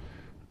older.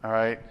 All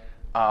right?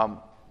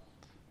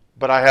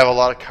 But I have a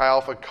lot of Chi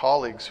Alpha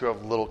colleagues who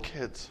have little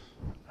kids.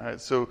 All right?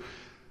 So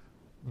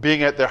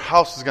being at their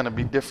house is going to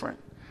be different.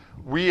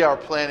 We are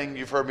planning,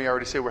 you've heard me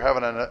already say, we're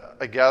having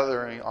a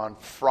gathering on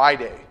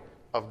Friday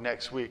of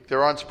next week.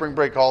 They're on spring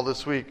break all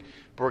this week,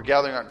 but we're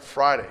gathering on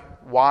Friday.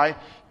 Why?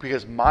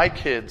 Because my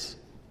kids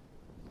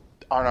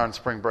aren't on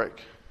spring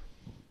break.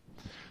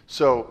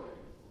 So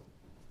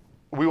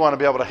we want to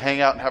be able to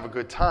hang out and have a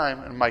good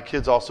time, and my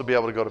kids also be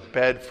able to go to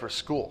bed for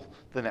school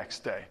the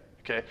next day.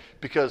 Okay?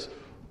 Because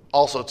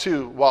also,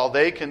 too, while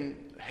they can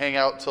hang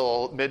out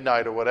till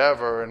midnight or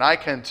whatever, and I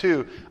can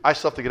too, I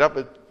still have to get up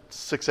at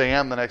 6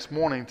 a.m. the next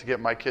morning to get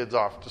my kids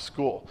off to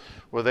school,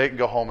 where they can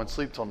go home and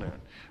sleep till noon,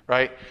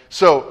 right?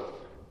 So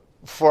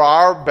for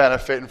our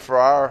benefit and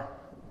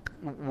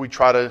we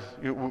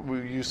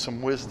use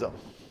some wisdom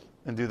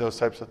and do those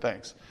types of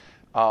things.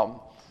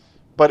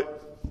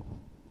 But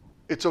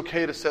it's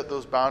okay to set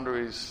those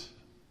boundaries.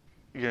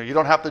 You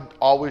don't have to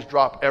always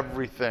drop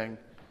everything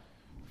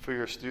for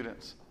your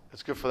students.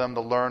 It's good for them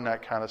to learn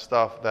that kind of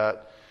stuff,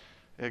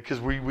 because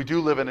we do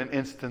live in an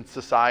instant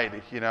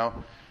society,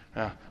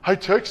 I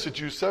texted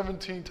you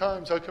 17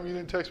 times. How come you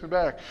didn't text me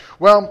back?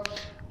 Well,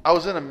 I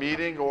was in a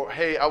meeting, or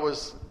hey, I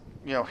was,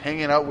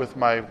 hanging out with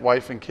my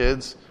wife and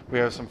kids. We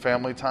have some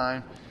family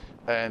time,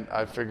 and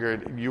I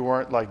figured you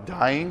weren't like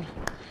dying,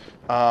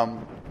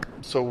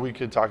 so we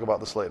could talk about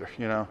this later,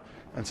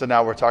 And so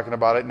now we're talking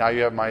about it. Now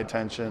you have my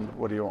attention.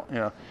 What do you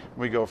want?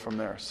 We go from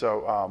there.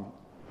 So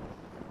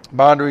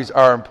boundaries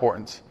are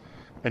important,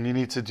 and you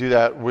need to do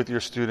that with your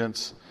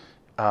students.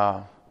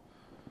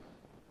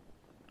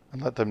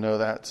 And let them know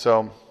that.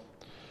 So,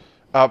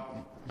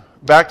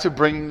 back to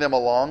bringing them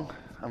along.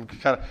 I'm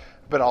kind of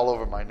been all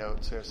over my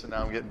notes here, so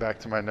now I'm getting back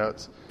to my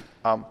notes.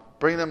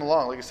 Bringing them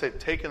along, like I said,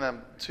 taking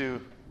them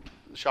to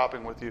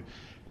shopping with you.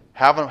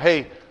 Having them,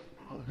 hey,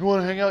 you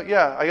want to hang out?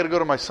 Yeah, I got to go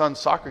to my son's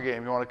soccer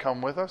game. You want to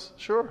come with us?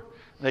 Sure.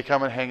 And they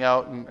come and hang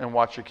out and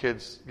watch your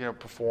kids,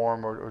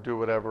 perform or do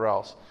whatever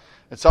else.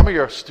 And some of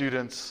your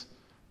students,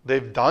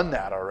 they've done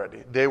that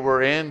already. They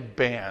were in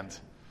band,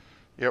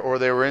 or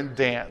they were in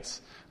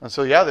dance. And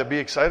so, they'd be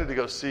excited to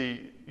go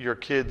see your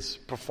kids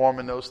perform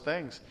in those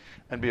things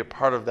and be a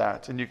part of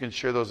that. And you can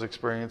share those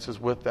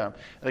experiences with them.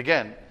 And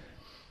again,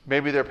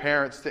 maybe their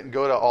parents didn't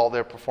go to all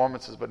their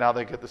performances, but now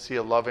they get to see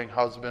a loving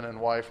husband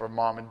and wife, or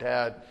mom and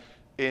dad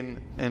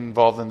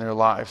involved in their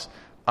lives.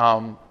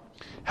 Let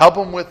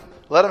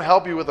them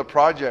help you with a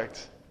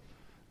project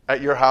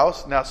at your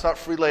house. Now, it's not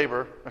free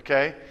labor,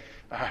 okay?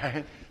 All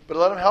right? But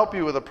let them help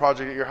you with a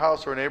project at your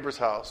house or a neighbor's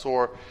house.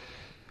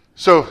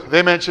 So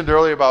they mentioned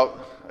earlier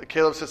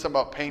Caleb said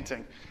something about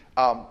painting.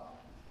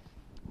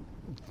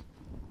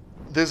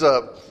 There's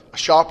a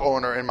shop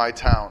owner in my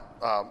town.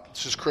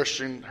 She's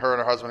Christian. Her and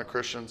her husband are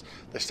Christians.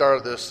 They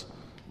started this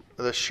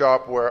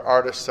shop where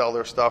artists sell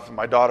their stuff, and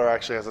my daughter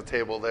actually has a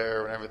table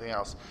there and everything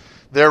else.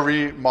 They're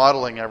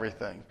remodeling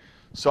everything.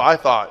 So I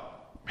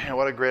thought, man,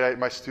 what a great idea.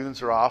 My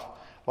students are off.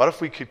 What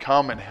if we could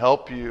come and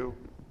help you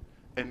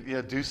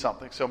and do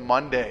something? So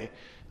Monday,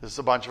 there's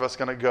a bunch of us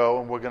going to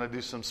go, and we're going to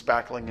do some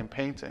spackling and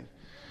painting.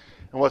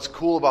 And what's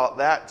cool about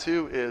that,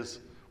 too, is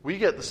we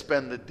get to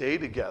spend the day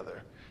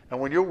together. And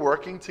when you're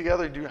working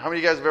together, how many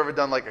of you guys have ever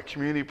done like a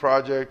community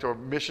project or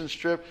mission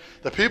trip?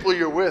 The people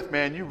you're with,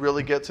 man, you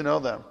really get to know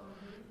them,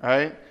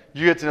 right?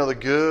 You get to know the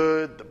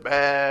good, the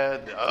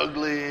bad, the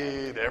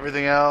ugly,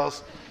 everything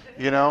else,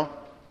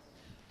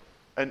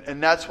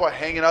 And that's why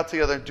hanging out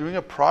together and doing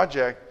a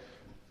project,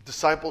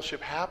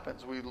 discipleship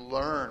happens. We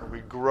learn,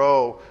 we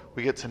grow,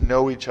 we get to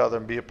know each other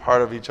and be a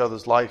part of each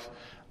other's life.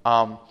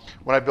 When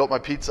I built my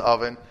pizza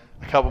oven,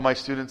 a couple of my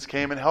students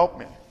came and helped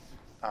me.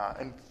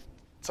 And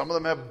some of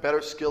them have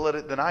better skill at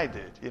it than I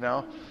did,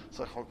 It's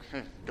like,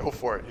 okay, go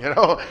for it,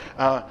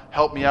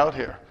 help me out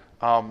here.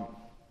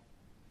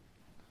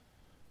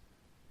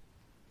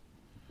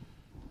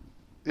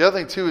 The other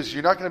thing, too, is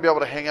you're not going to be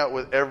able to hang out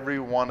with every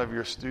one of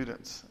your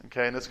students,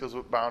 okay? And this goes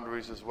with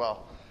boundaries as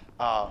well.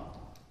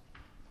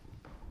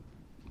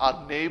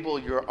 Enable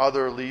your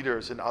other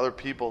leaders and other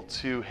people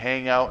to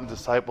hang out and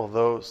disciple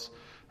those.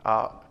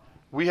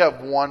 We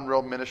have one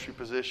real ministry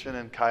position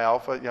in Chi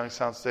Alpha at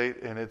Youngstown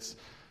State, and it's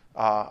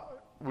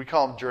we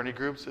call them journey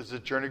groups. It's a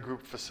journey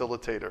group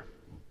facilitator.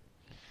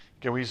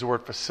 Again, we use the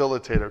word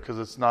facilitator because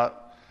it's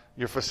not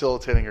you're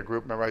facilitating a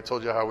group. Remember, I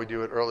told you how we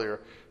do it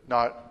earlier.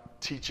 Not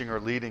teaching or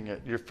leading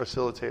it. You're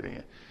facilitating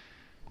it.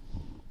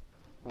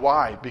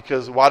 Why?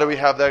 Because why do we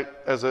have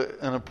that as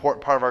an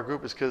important part of our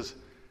group? Is because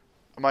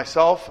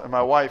myself and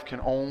my wife can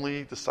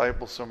only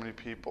disciple so many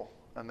people,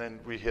 and then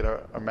we hit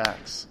a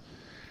max.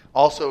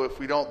 Also, if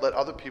we don't let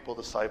other people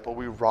disciple,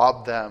 we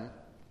rob them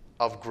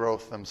of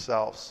growth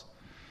themselves.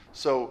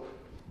 So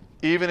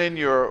even in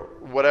your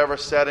whatever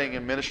setting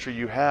and ministry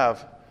you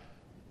have,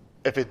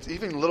 if it's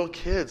even little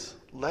kids,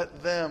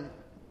 let them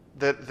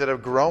that are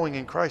growing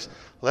in Christ,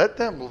 let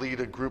them lead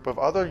a group of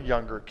other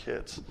younger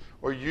kids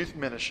or youth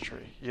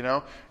ministry,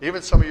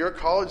 Even some of your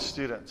college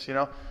students,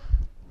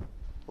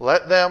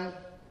 Let them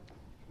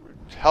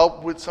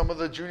help with some of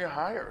the junior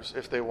hires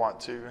if they want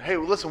to. Hey,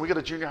 listen, we got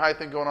a junior high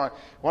thing going on.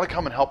 You want to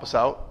come and help us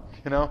out?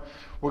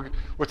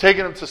 We're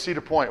taking them to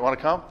Cedar Point. Want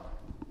to come?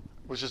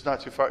 Which is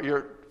not too far. You're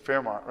at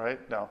Fairmont, right?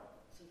 No.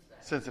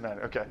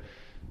 Cincinnati. Okay.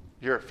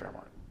 You're at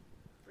Fairmont.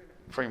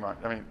 Fremont.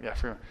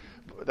 Fremont.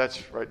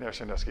 That's right near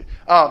Sandusky.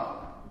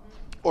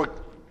 Or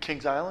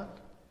Kings Island.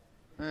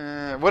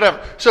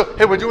 Whatever. So,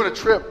 hey, we're doing a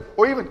trip.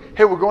 Or even,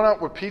 hey, we're going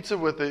out with pizza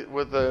with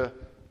the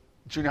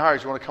junior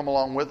hires. You want to come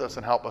along with us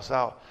and help us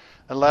out?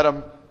 And let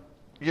them,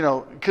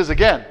 because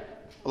again,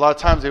 a lot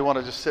of times they want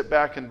to just sit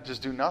back and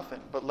just do nothing.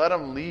 But let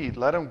them lead.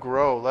 Let them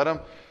grow. Let them,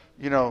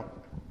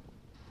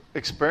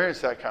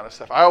 experience that kind of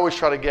stuff. I always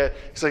try to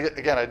because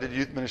again, I did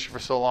youth ministry for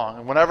so long.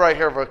 And whenever I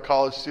hear of a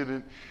college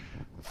student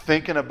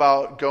thinking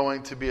about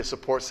going to be a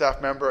support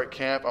staff member at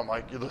camp, I'm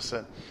like,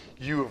 listen,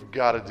 you have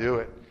got to do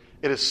it.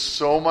 It is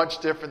so much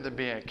different than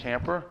being a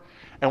camper.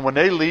 And when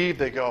they leave,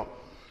 they go,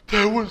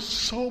 that was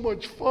so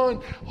much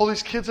fun. All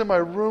these kids in my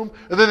room.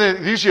 And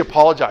then they usually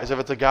apologize. If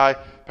it's a guy,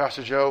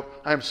 Pastor Joe,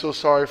 I am so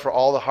sorry for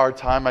all the hard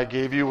time I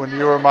gave you when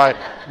you were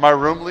my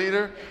room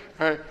leader.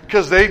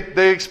 Because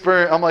they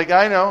experience, I'm like,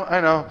 I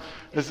know.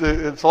 It's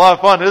a lot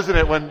of fun, isn't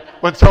it, when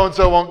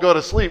so-and-so won't go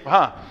to sleep,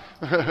 huh?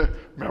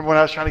 Remember when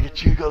I was trying to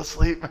get you to go to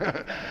sleep?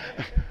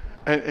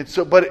 and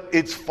so, but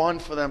it's fun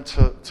for them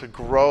to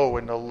grow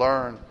and to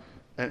learn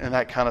and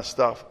that kind of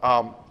stuff.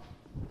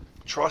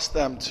 Trust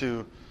them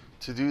to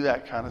do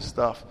that kind of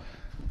stuff.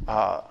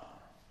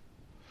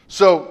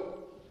 So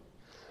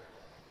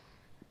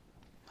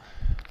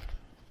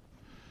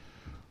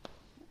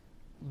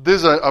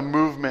there's a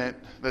movement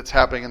that's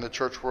happening in the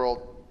church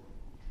world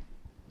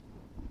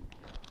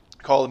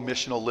called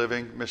missional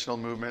living, missional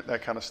movement,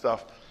 that kind of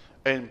stuff.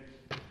 And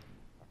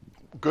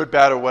good,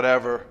 bad, or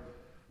whatever,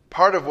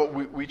 part of what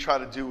we try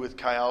to do with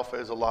Chi Alpha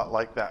is a lot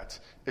like that.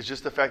 It's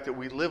just the fact that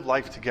we live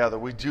life together.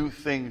 We do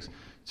things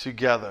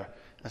together.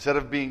 Instead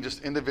of being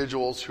just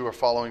individuals who are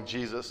following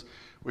Jesus,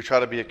 we try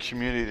to be a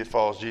community that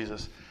follows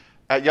Jesus.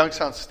 At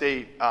Youngstown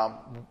State,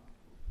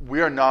 we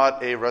are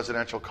not a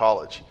residential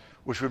college,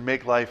 which would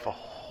make life a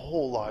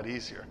whole lot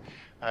easier.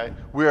 Right?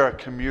 We are a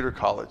commuter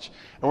college.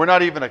 And we're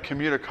not even a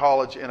commuter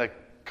college in a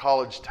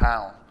college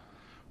town.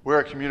 We're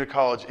a commuter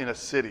college in a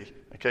city.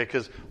 Okay,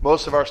 because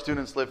most of our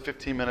students live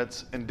 15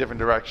 minutes in different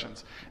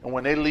directions. And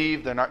when they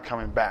leave, they're not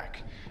coming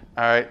back.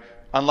 All right?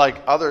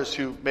 Unlike others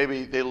who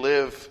maybe they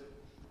live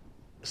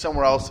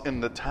somewhere else in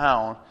the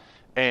town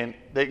and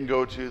they can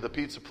go to the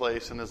pizza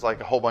place and there's like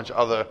a whole bunch of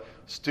other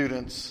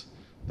students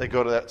that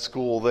go to that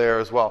school there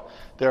as well.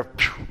 They're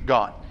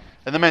gone.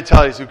 And the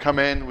mentality is we come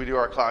in, we do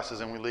our classes,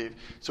 and we leave.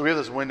 So we have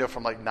this window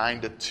from like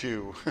 9 to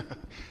 2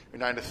 or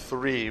 9 to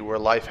 3 where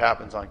life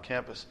happens on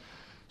campus.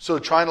 So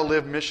trying to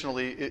live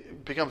missionally,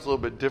 it becomes a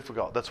little bit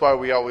difficult. That's why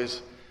we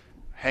always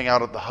hang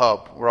out at the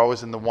hub. We're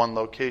always in the one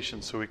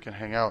location so we can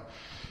hang out.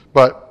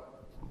 But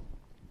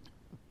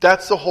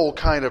that's the whole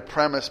kind of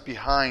premise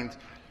behind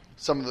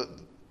some of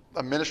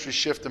a ministry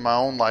shift in my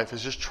own life,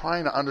 is just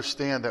trying to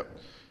understand that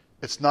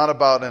it's not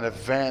about an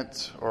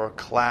event or a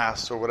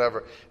class or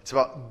whatever. It's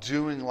about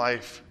doing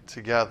life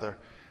together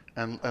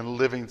and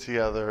living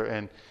together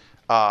and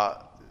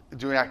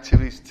doing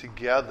activities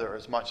together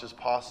as much as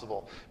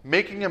possible.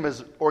 Making them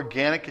as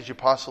organic as you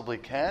possibly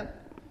can,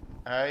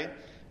 all right?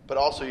 But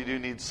also you do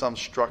need some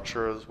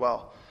structure as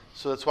well.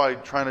 So that's why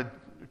I'm trying to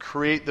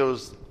create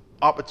those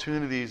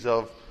opportunities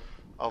of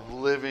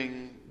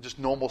living just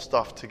normal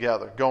stuff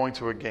together, going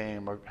to a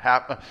game or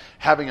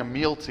having a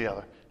meal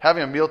together.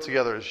 Having a meal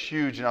together is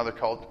huge in other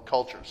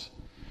cultures.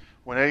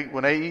 When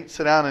they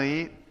sit down and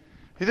eat,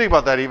 you think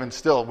about that even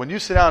still. When you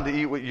sit down to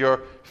eat with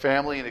your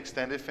family and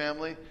extended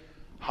family,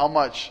 how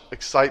much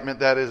excitement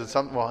that is.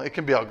 It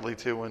can be ugly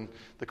too when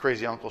the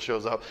crazy uncle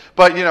shows up.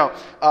 But,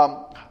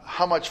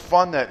 how much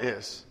fun that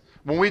is.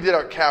 When we did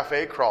our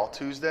cafe crawl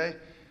Tuesday,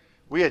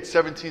 we had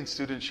 17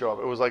 students show up.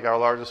 It was like our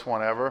largest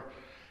one ever.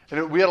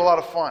 And we had a lot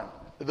of fun.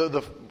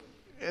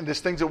 And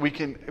there's things that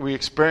we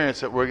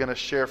experience that we're going to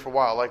share for a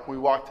while. Like we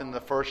walked in the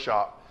first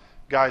shop,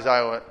 guy's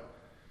eye went,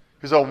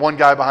 because one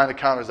guy behind the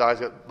counter's eyes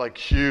got like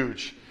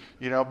huge,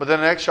 But then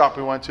the next shop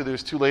we went to, there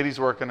was 2 ladies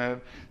working in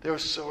it. They were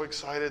so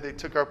excited. They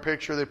took our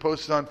picture. They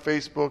posted on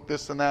Facebook,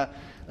 this and that.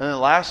 And then the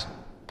last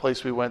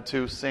place we went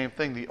to, same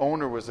thing. The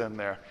owner was in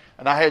there.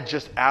 And I had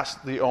just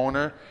asked the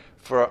owner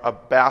for a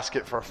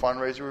basket for a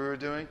fundraiser we were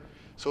doing.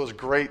 So it was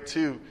great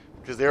too,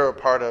 because they were a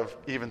part of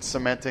even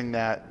cementing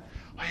that.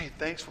 Hey,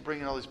 thanks for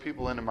bringing all these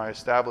people into my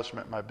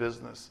establishment, my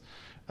business,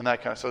 and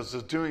that kind of stuff.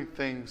 So doing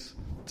things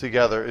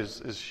together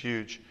is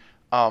huge.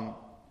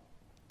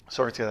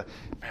 Sorry, together.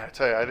 Man, I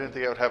tell you, I didn't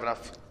think I would have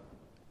enough.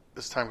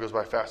 This time goes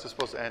by fast. It's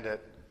supposed to end at,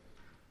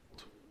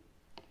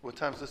 what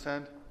time does this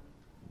end?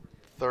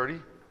 30?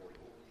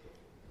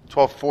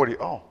 12:40.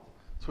 Oh,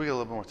 so we got a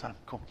little bit more time.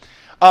 Cool.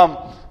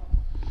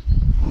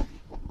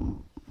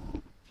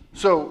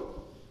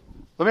 So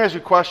let me ask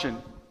you a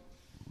question.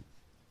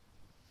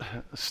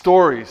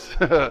 Stories,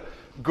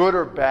 good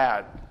or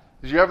bad.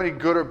 Do you have any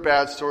good or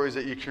bad stories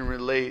that you can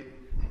relate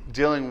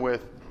dealing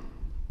with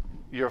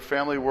your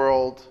family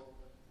world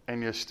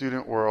and your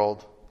student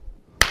world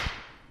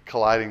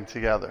colliding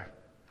together?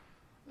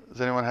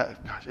 Does anyone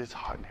have, gosh, it's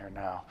hot in here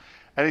now.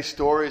 Any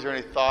stories or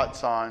any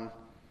thoughts on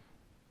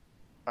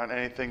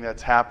anything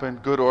that's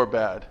happened, good or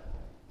bad?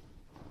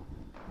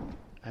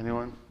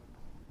 Anyone?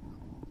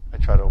 I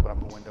try to open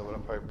up a window, but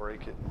I'll probably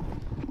break it.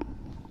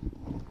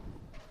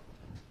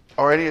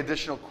 Or any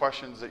additional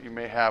questions that you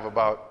may have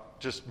about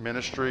just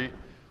ministry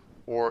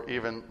or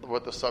even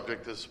what the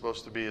subject is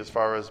supposed to be as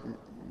far as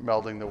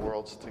melding the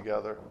worlds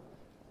together.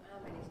 How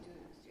many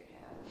students do you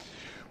have?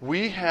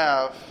 We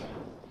have,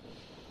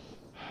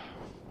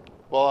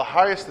 well, the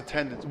highest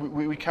attendance,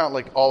 we count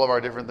like all of our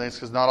different things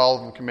because not all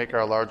of them can make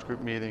our large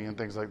group meeting and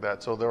things like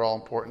that, so they're all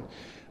important.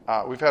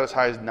 We've had as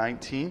high as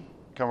 19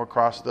 come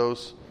across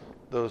those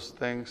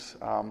things. Is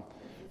this out of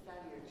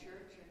your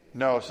church?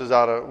 No, this is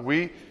out of,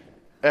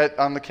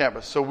 on the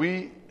campus. So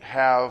we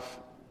have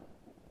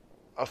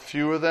a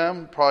few of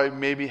them, probably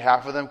maybe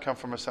half of them come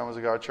from Assemblies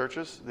of God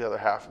churches. The other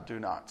half do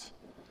not.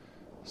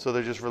 So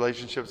they're just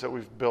relationships that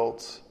we've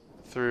built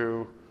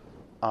through,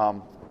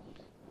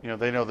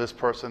 they know this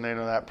person, they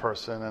know that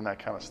person, and that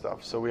kind of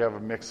stuff. So we have a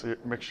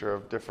mixture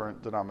of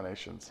different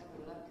denominations. I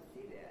would love to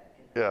see that.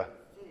 In Yeah.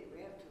 the city,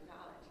 we have 2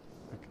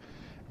 colleges.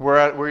 Where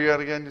are you at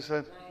again, you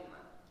said? Lima.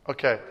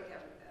 Okay. We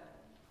have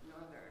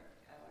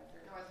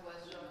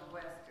northwestern,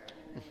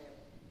 and then we have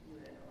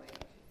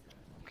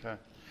UNOH. Okay.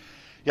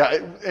 Yeah,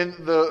 and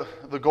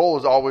the goal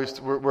is always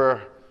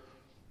where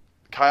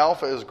Chi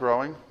Alpha is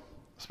growing,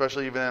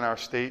 especially even in our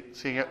state,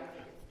 seeing it.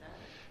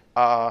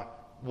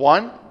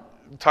 One,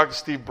 talk to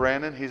Steve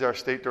Brandon. He's our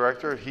state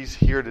director. He's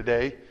here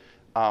today.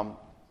 But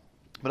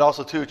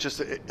also, too, it's just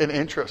an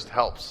interest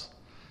helps.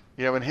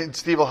 And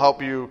Steve will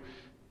help you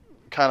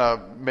kind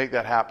of make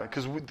that happen.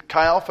 Because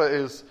Chi Alpha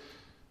is,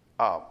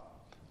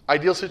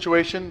 ideal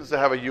situation is to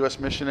have a U.S.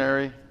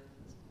 missionary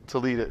to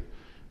lead it.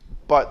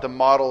 But the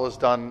model is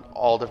done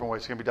all different ways.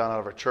 It's going to be done out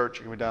of a church.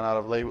 It can be done out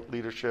of lay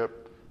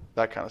leadership,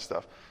 that kind of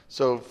stuff.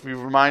 So if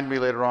you remind me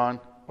later on,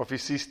 or if you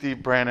see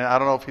Steve Brandon, I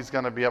don't know if he's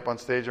going to be up on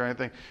stage or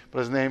anything, but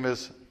his name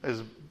is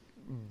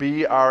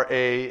Brannan.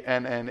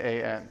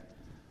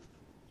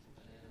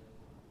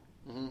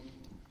 Mm-hmm.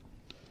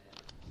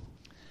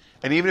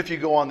 And even if you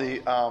go on the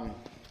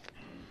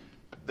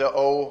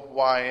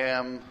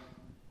OYM,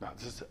 no,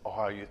 this is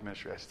Ohio Youth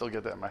Ministry. I still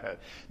get that in my head.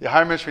 The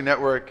Ohio Ministry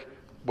Network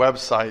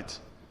website,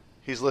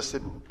 he's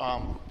listed.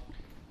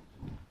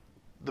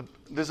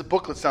 There's a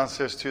booklet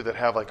downstairs too that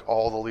have like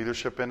all the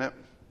leadership in it,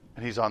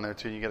 and he's on there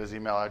too. You get his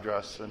email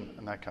address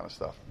and that kind of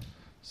stuff.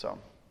 So,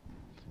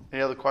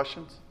 any other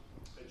questions?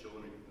 Hey Joe,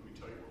 let me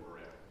tell you where we're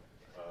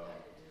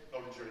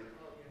at. Journey.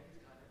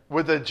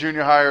 With the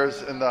junior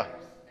hires and the.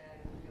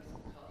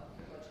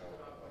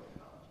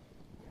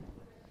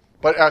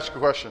 But ask a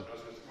question.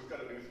 We've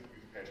got a new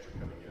youth pastor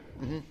coming in.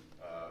 Mm-hmm.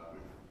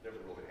 We've never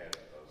really had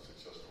a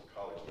successful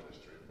college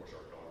ministry. Of course,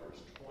 our daughter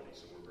is 20,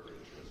 so we're very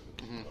interested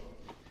in stuff.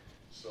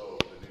 So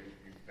the new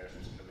youth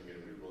pastor is coming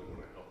in, and we really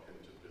want to help him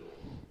to build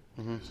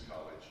his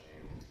college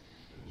and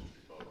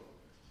ministry both.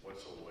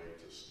 What's a way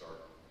to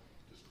start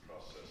this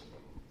process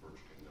from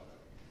virtually nothing?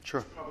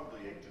 Sure.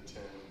 Probably 8 to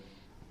 10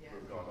 who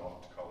have gone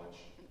off to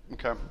college.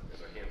 Okay.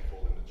 There's a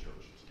handful in the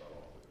church. It's not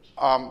all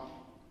there.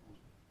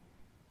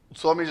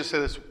 So let me just say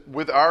this.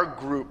 With our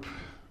group,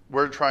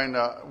 we're trying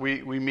to,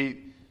 we meet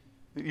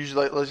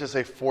usually, let's just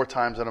say 4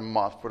 times in a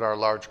month with our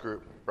large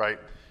group, right?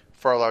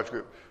 For our large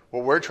group.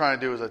 What we're trying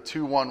to do is a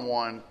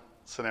 2-1-1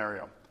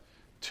 scenario.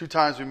 2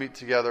 times we meet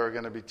together are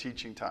going to be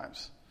teaching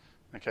times.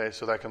 Okay,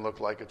 so that can look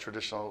like a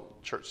traditional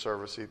church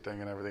service-y thing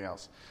and everything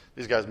else.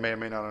 These guys may or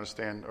may not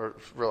understand or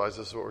realize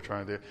this is what we're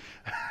trying to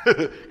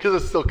do because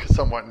it's still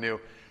somewhat new.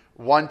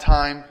 1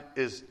 time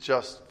is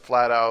just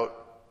flat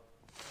out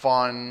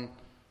fun,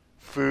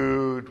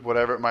 food,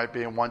 whatever it might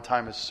be, and 1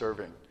 time is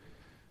serving.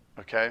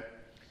 Okay?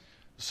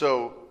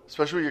 So,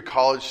 especially with your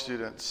college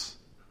students,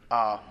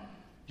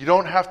 you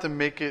don't have to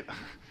make it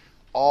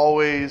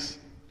always,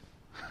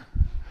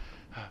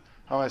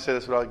 how do I say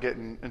this without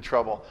getting in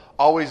trouble?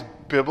 Always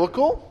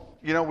biblical.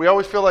 We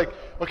always feel like,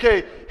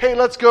 okay, hey,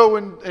 let's go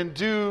and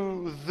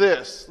do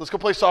this. Let's go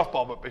play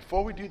softball. But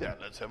before we do that,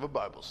 let's have a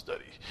Bible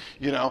study.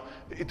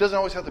 It doesn't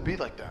always have to be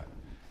like that.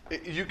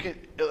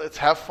 Let's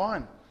have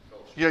fun.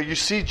 You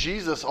see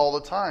Jesus all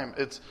the time.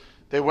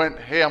 They went,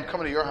 hey, I'm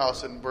coming to your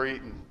house and we're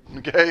eating.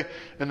 Okay?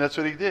 And that's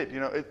what he did.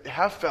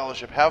 Have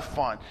fellowship, have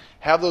fun,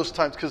 have those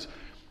times. Because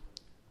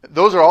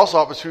those are also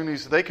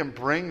opportunities they can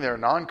bring their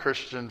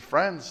non-Christian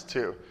friends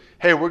to.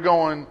 Hey, we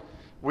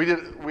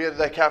had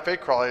that cafe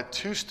crawl. I had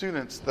 2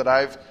 students that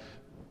I've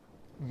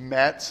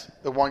met.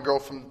 The one girl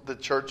from the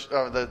church,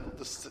 the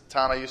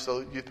town I used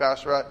to youth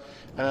pastor at,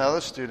 and another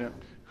student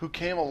who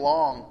came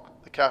along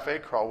the cafe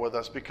crawl with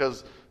us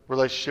because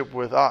relationship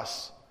with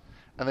us,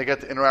 and they get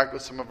to interact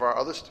with some of our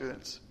other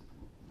students.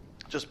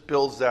 Just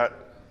builds that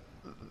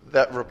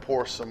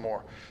rapport some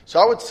more. So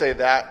I would say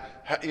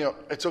that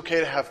it's okay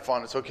to have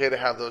fun. It's okay to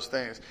have those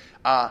things,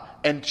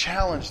 and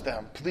challenge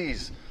them.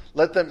 Please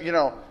let them.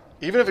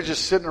 Even if it's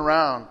just sitting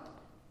around.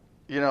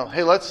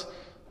 Hey, let's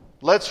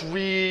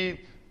read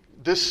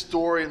this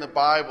story in the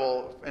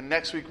Bible, and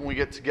next week when we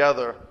get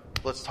together,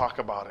 let's talk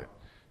about it.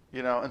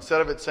 Instead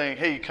of it saying,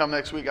 hey, you come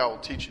next week, I will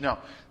teach you. No.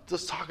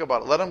 Just talk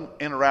about it. Let them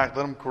interact.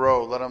 Let them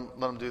grow. Let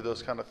them do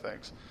those kind of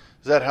things.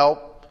 Does that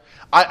help?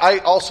 I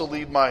also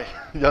lead my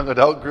young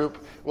adult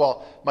group.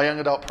 Well, my young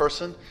adult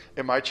person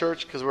in my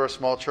church because we're a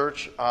small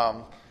church,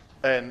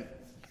 and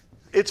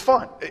it's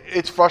fun.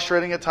 It's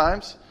frustrating at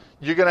times.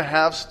 You're going to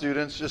have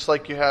students just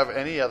like you have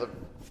any other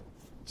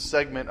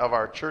segment of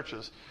our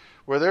churches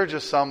where they're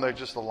just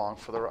along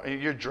for the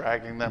ride. You're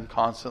dragging them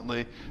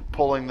constantly,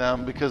 pulling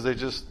them because they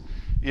just,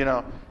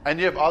 and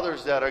you have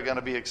others that are going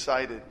to be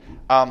excited.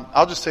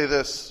 I'll just say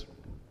this.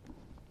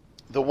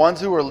 The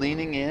ones who are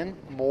leaning in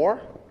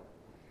more,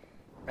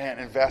 man,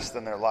 invest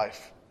in their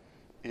life.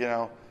 We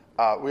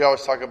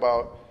always talk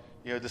about,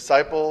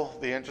 disciple,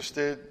 the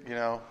interested,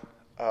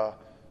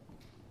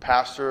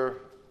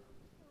 pastor,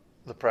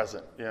 the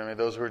present.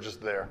 Those who are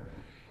just there.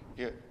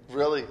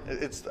 Really,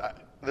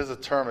 there's a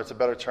term, it's a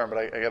better term, but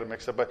I got to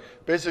mix it up. But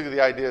basically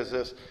the idea is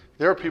this.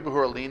 There are people who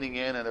are leaning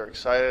in and they're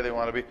excited, they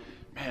want to be,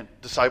 man,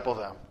 disciple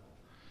them.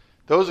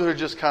 Those who are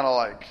just kind of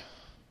like,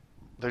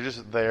 they're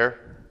just there,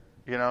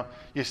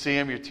 You see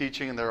them, you're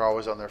teaching, and they're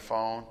always on their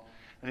phone.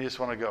 And you just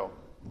want to go,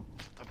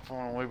 put the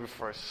phone away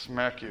before I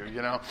smack you,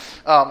 You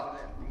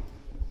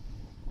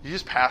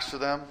just pastor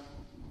them,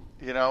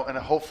 and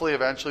hopefully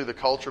eventually the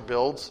culture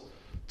builds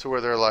to where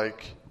they're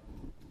like,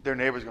 their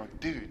neighbor's going,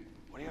 dude,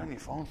 what are you on your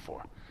phone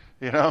for?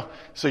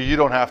 So you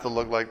don't have to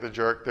look like the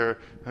jerk.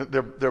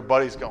 Their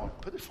buddy's going,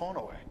 put the phone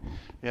away.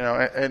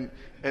 And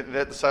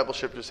that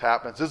discipleship just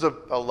happens. There's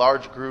a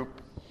large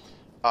group.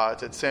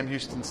 It's at Sam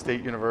Houston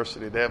State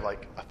University. They have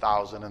like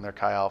 1,000 in their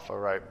Chi Alpha,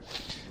 right?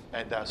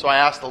 And so I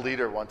asked the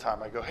leader one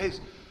time, I go, hey,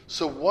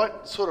 so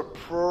what sort of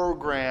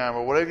program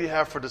or whatever you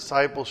have for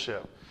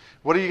discipleship,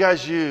 what do you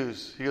guys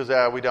use? He goes,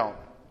 we don't.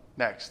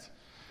 Next.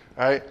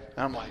 All right? And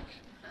I'm like,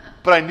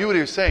 but I knew what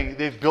he was saying.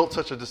 They've built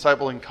such a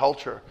discipling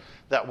culture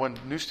that when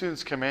new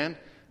students come in,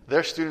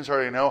 their students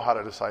already know how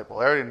to disciple.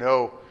 They already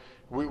know,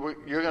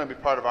 you're going to be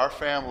part of our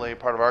family,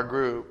 part of our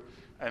group,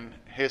 and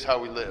here's how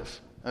we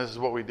live. And this is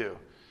what we do.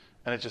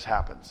 And it just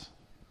happens.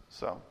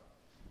 So,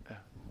 yeah.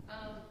 I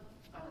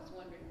was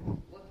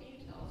wondering, what can you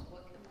tell us?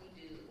 What can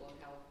we do that will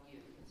help you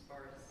as far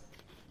as,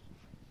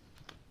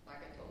 like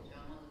I told you,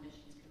 I'm on the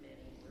missions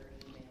committee, we're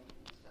emailing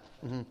and stuff.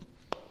 Mm-hmm.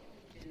 What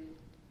can we do?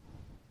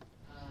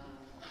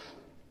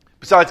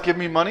 Besides give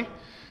me money?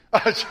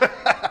 Just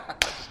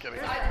kidding.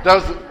 That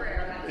was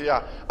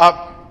yeah.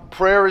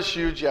 Prayer is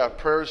huge. Yeah,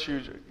 prayer is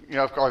huge.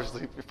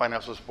 Obviously,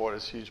 financial support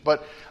is huge.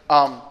 But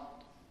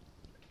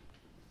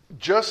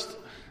just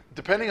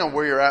depending on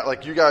where you're at,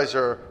 like you guys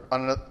are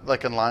in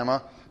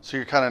Lima, so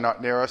you're kind of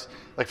not near us.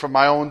 Like from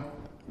my own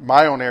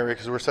area,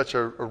 because we're such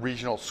a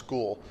regional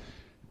school,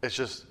 it's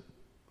just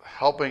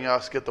helping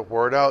us get the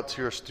word out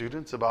to your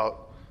students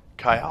about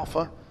Chi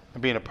Alpha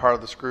and being a part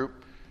of this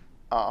group.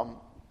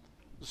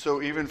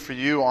 So even for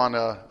you on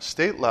a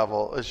state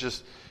level, it's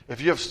just if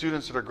you have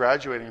students that are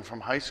graduating from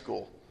high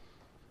school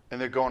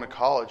and they're going to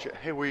college,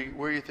 hey, where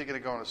are you thinking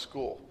of going to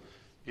school?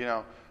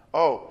 And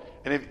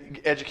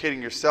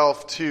educating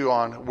yourself too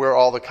on where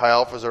all the Chi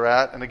Alphas are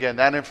at. And again,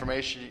 that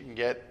information you can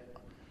get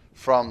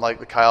from like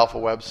the Chi Alpha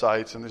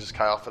websites, and this is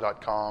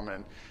chialpha.com,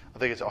 and I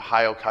think it's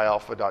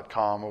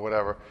ohiochialpha.com or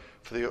whatever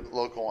for the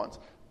local ones.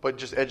 But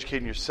just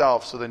educating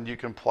yourself so then you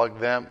can plug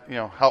them,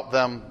 help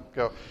them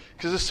go.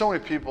 Because there's so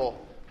many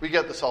people. We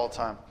get this all the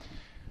time.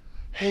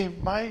 Hey,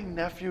 my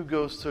nephew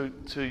goes to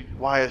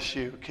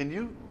YSU. Can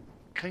you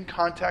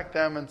contact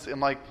them? And I'm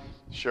like,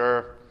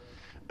 sure.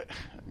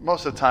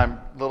 Most of the time,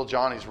 little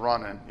Johnny's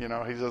running. He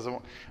doesn't.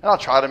 And I'll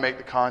try to make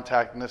the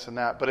contact and this and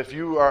that. But if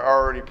you are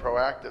already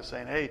proactive,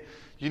 saying, hey,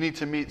 you need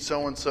to meet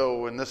so and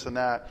so and this and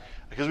that,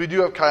 because we do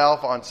have Chi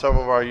Alpha on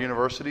several of our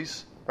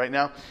universities right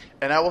now.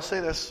 And I will say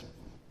this.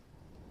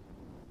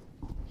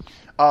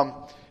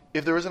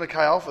 If there isn't a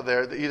Chi Alpha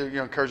there, either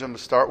encourage them to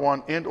start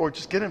one or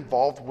just get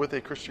involved with a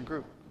Christian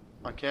group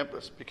on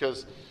campus,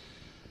 because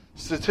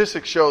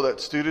statistics show that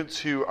students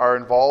who are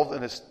involved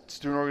in a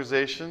student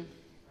organization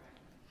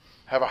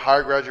have a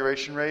higher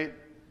graduation rate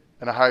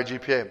and a higher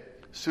GPA.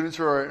 Students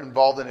who are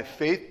involved in a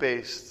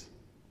faith-based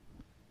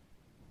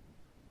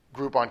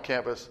group on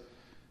campus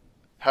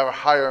have a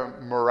higher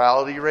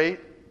morality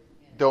rate,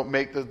 don't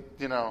make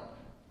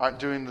aren't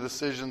doing the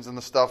decisions and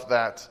the stuff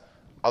that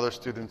other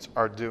students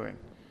are doing.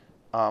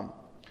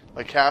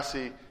 Like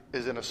Cassie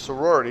is in a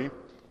sorority,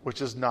 which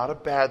is not a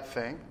bad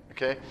thing,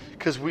 okay?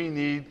 Because we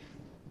need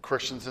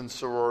Christians in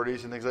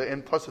sororities and things like that.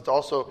 And plus, it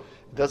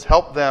does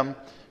help them.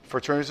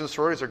 Fraternities and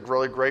sororities are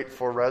really great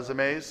for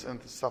resumes and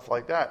stuff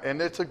like that.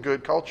 And it's a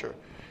good culture.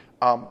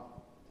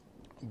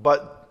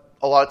 But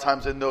a lot of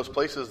times in those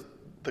places,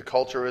 the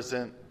culture it's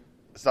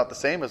not the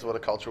same as what a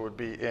culture would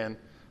be in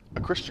a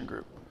Christian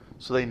group.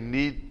 So they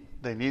need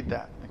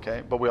that,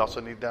 okay? But we also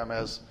need them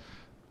as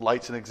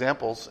lights and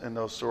examples in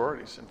those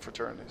sororities and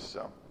fraternities.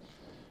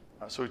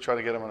 So we try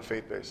to get them on a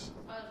faith base.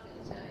 I was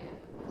going to tell you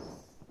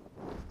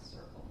this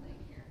circle thing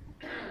here.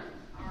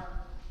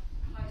 Our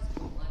high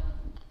school,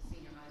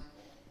 senior high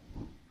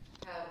school,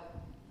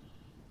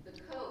 the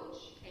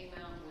coach came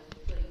out with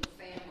putting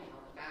family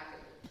on the back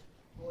of the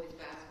boys'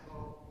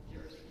 basketball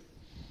jerseys.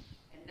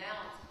 And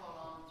now it's caught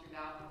on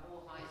throughout the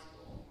whole high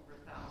school, over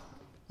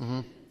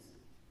 1,000 students.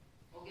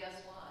 Well,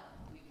 guess what?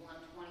 We've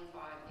won 25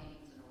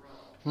 games in a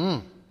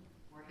row.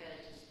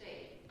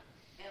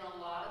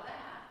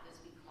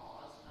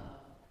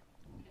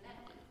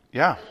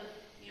 Yeah.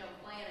 Instead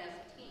of, playing as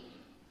a team,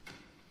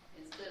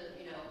 instead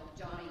of,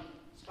 Johnny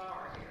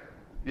Star here,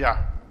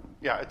 Yeah.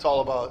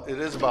 It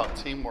is about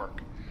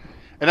teamwork.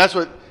 And that's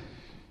what,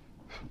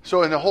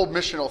 so in the whole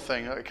missional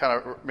thing I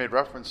kind of made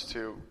reference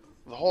to,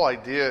 the whole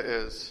idea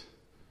is,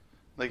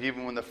 like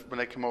even when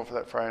they come over for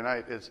that Friday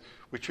night, is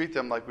we treat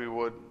them like we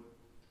would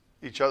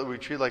each other. We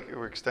treat like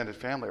we're extended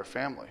family or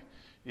family.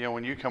 You know,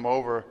 when you come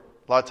over,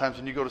 a lot of times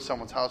when you go to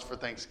someone's house for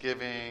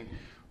Thanksgiving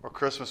or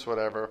Christmas,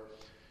 whatever,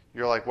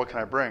 you're like, what can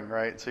I bring,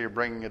 right? So you're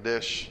bringing a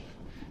dish,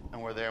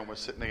 and we're there and we're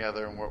sitting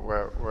together and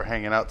we're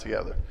hanging out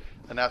together.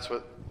 And that's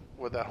what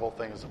that whole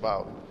thing is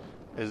about,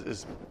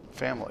 is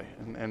family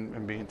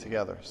and being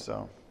together.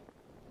 So,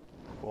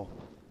 cool.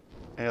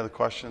 Any other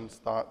questions,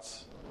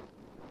 thoughts?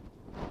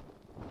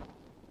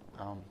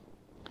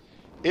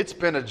 It's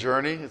been a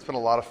journey. It's been a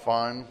lot of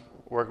fun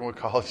working with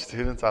college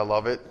students. I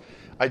love it.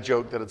 I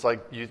joke that it's like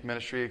youth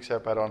ministry,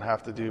 except I don't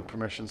have to do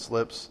permission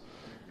slips.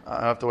 I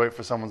don't have to wait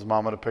for someone's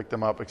mama to pick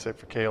them up, except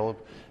for Caleb.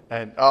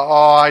 And,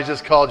 I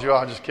just called you.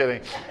 I'm just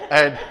kidding.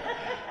 And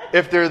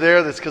if they're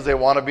there, that's because they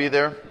want to be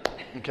there.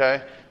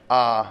 Okay?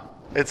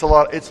 It's a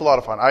lot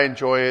of fun. I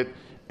enjoy it.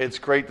 It's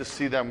great to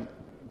see them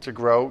to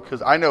grow,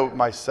 because I know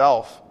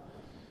myself,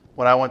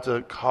 when I went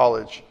to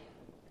college,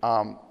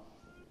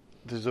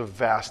 there's a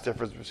vast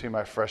difference between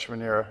my freshman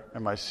year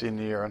and my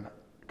senior year in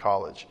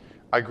college.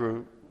 I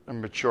grew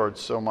and matured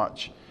so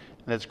much,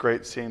 and it's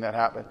great seeing that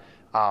happen.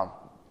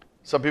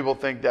 Some people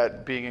think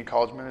that being in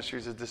college ministry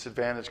is a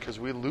disadvantage because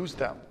we lose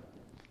them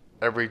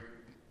every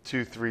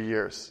 2-3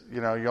 years.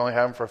 You know, you only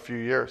have them for a few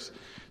years.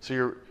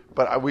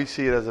 But we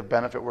see it as a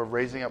benefit. We're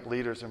raising up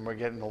leaders, and we're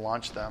getting to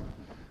launch them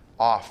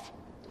off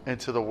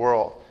into the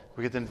world.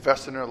 We get to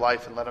invest in their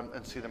life and let them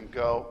and see them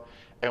go.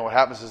 And what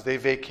happens is they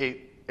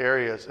vacate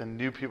areas, and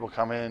new people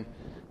come in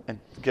and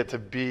get to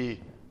be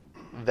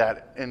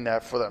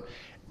that for them.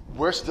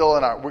 We're still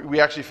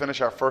we actually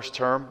finished our first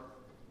term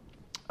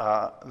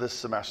this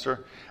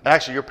semester. And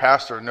actually, your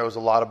pastor knows a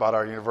lot about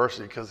our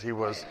university because he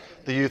was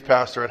the youth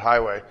pastor at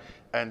Highway.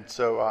 And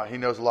so he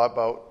knows a lot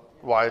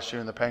about YSU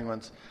and the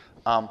Penguins.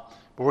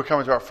 But we're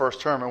coming to our first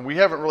term, and we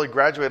haven't really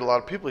graduated a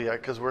lot of people yet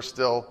because we're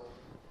still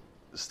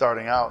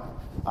starting out.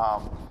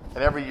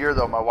 And every year,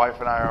 though, my wife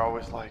and I are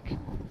always like,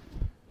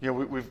 you know,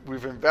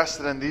 we've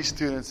invested in these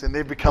students, and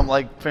they've become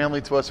like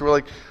family to us. We're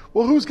like,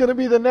 well, who's going to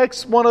be the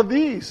next one of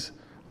these?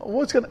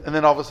 And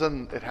then all of a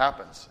sudden it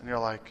happens, and you're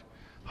like,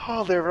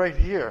 oh, they're right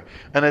here.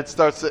 And it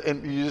starts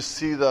and you just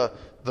see the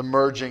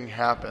merging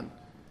happen.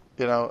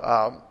 You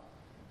know,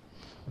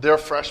 they're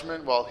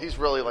freshmen. Well, he's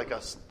really like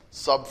a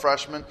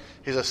sub-freshman.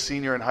 He's a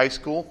senior in high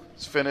school.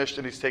 He's finished,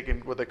 and he's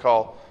taking what they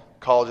call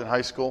college and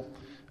high school.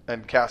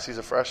 And Cassie's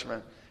a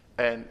freshman.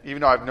 And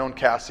even though I've known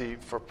Cassie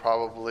for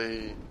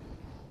probably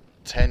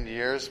 10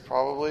 years,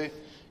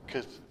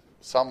 because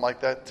something like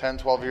that, 10,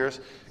 12 years,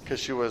 because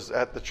she was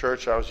at the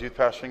church I was youth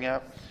pastoring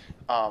at.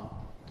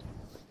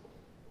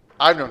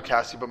 I've known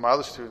Cassie, but my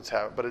other students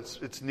haven't. But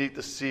it's neat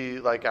to see,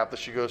 like, after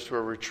she goes to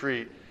a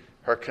retreat,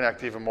 her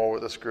connect even more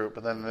with this group.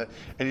 And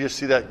you just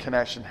see that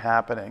connection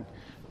happening.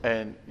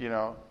 And, you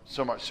know,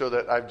 so much so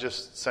that I've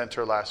just sent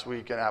her last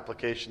week an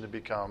application to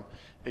become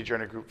a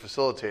journey group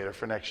facilitator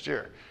for next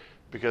year,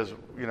 because,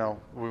 you know,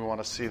 we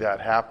want to see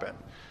that happen.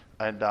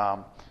 And,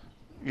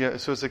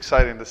 so it's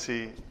exciting to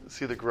see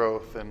the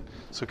growth. And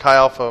so Chi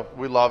Alpha,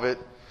 we love it.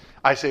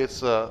 I say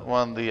it's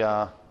one of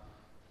the,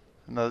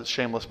 another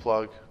shameless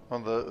plug,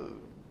 one of the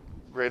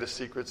greatest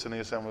secrets in the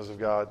Assemblies of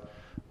God,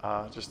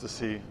 just to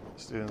see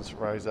students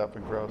rise up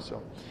and grow.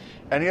 So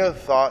any other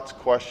thoughts,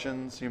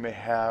 questions you may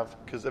have?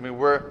 Because, I mean,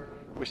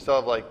 we still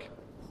have like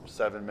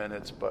 7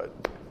 minutes,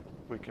 but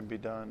we can be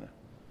done.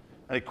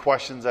 Any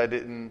questions I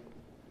didn't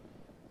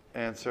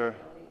answer?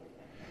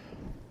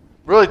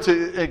 Really,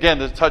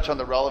 to touch on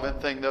the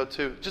relevant thing, though,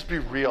 too, just be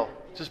real.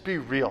 Just be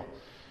real.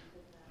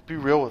 Be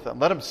real with them.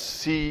 Let them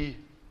see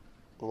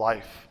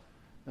life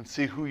and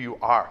see who you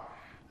are.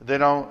 They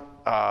don't,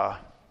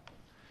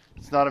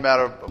 it's not a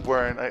matter of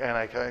wearing, and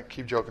I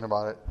keep joking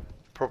about it,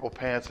 purple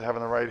pants and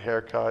having the right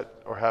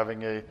haircut or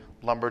having a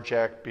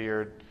lumberjack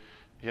beard,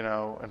 you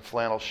know, and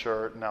flannel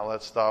shirt and all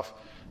that stuff.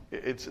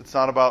 It's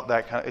not about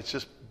that kind of, it's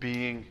just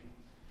being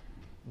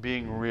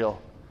real.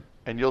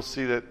 And you'll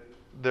see that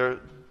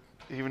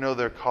even though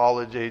they're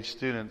college-age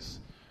students,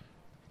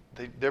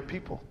 they're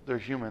people. They're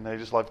human. They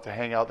just love to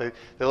hang out. They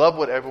love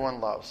what everyone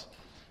loves,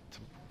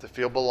 to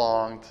feel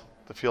belonged,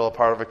 to feel a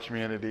part of a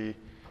community,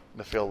 and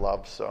to feel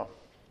loved. So,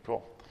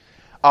 cool.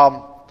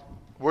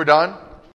 We're done.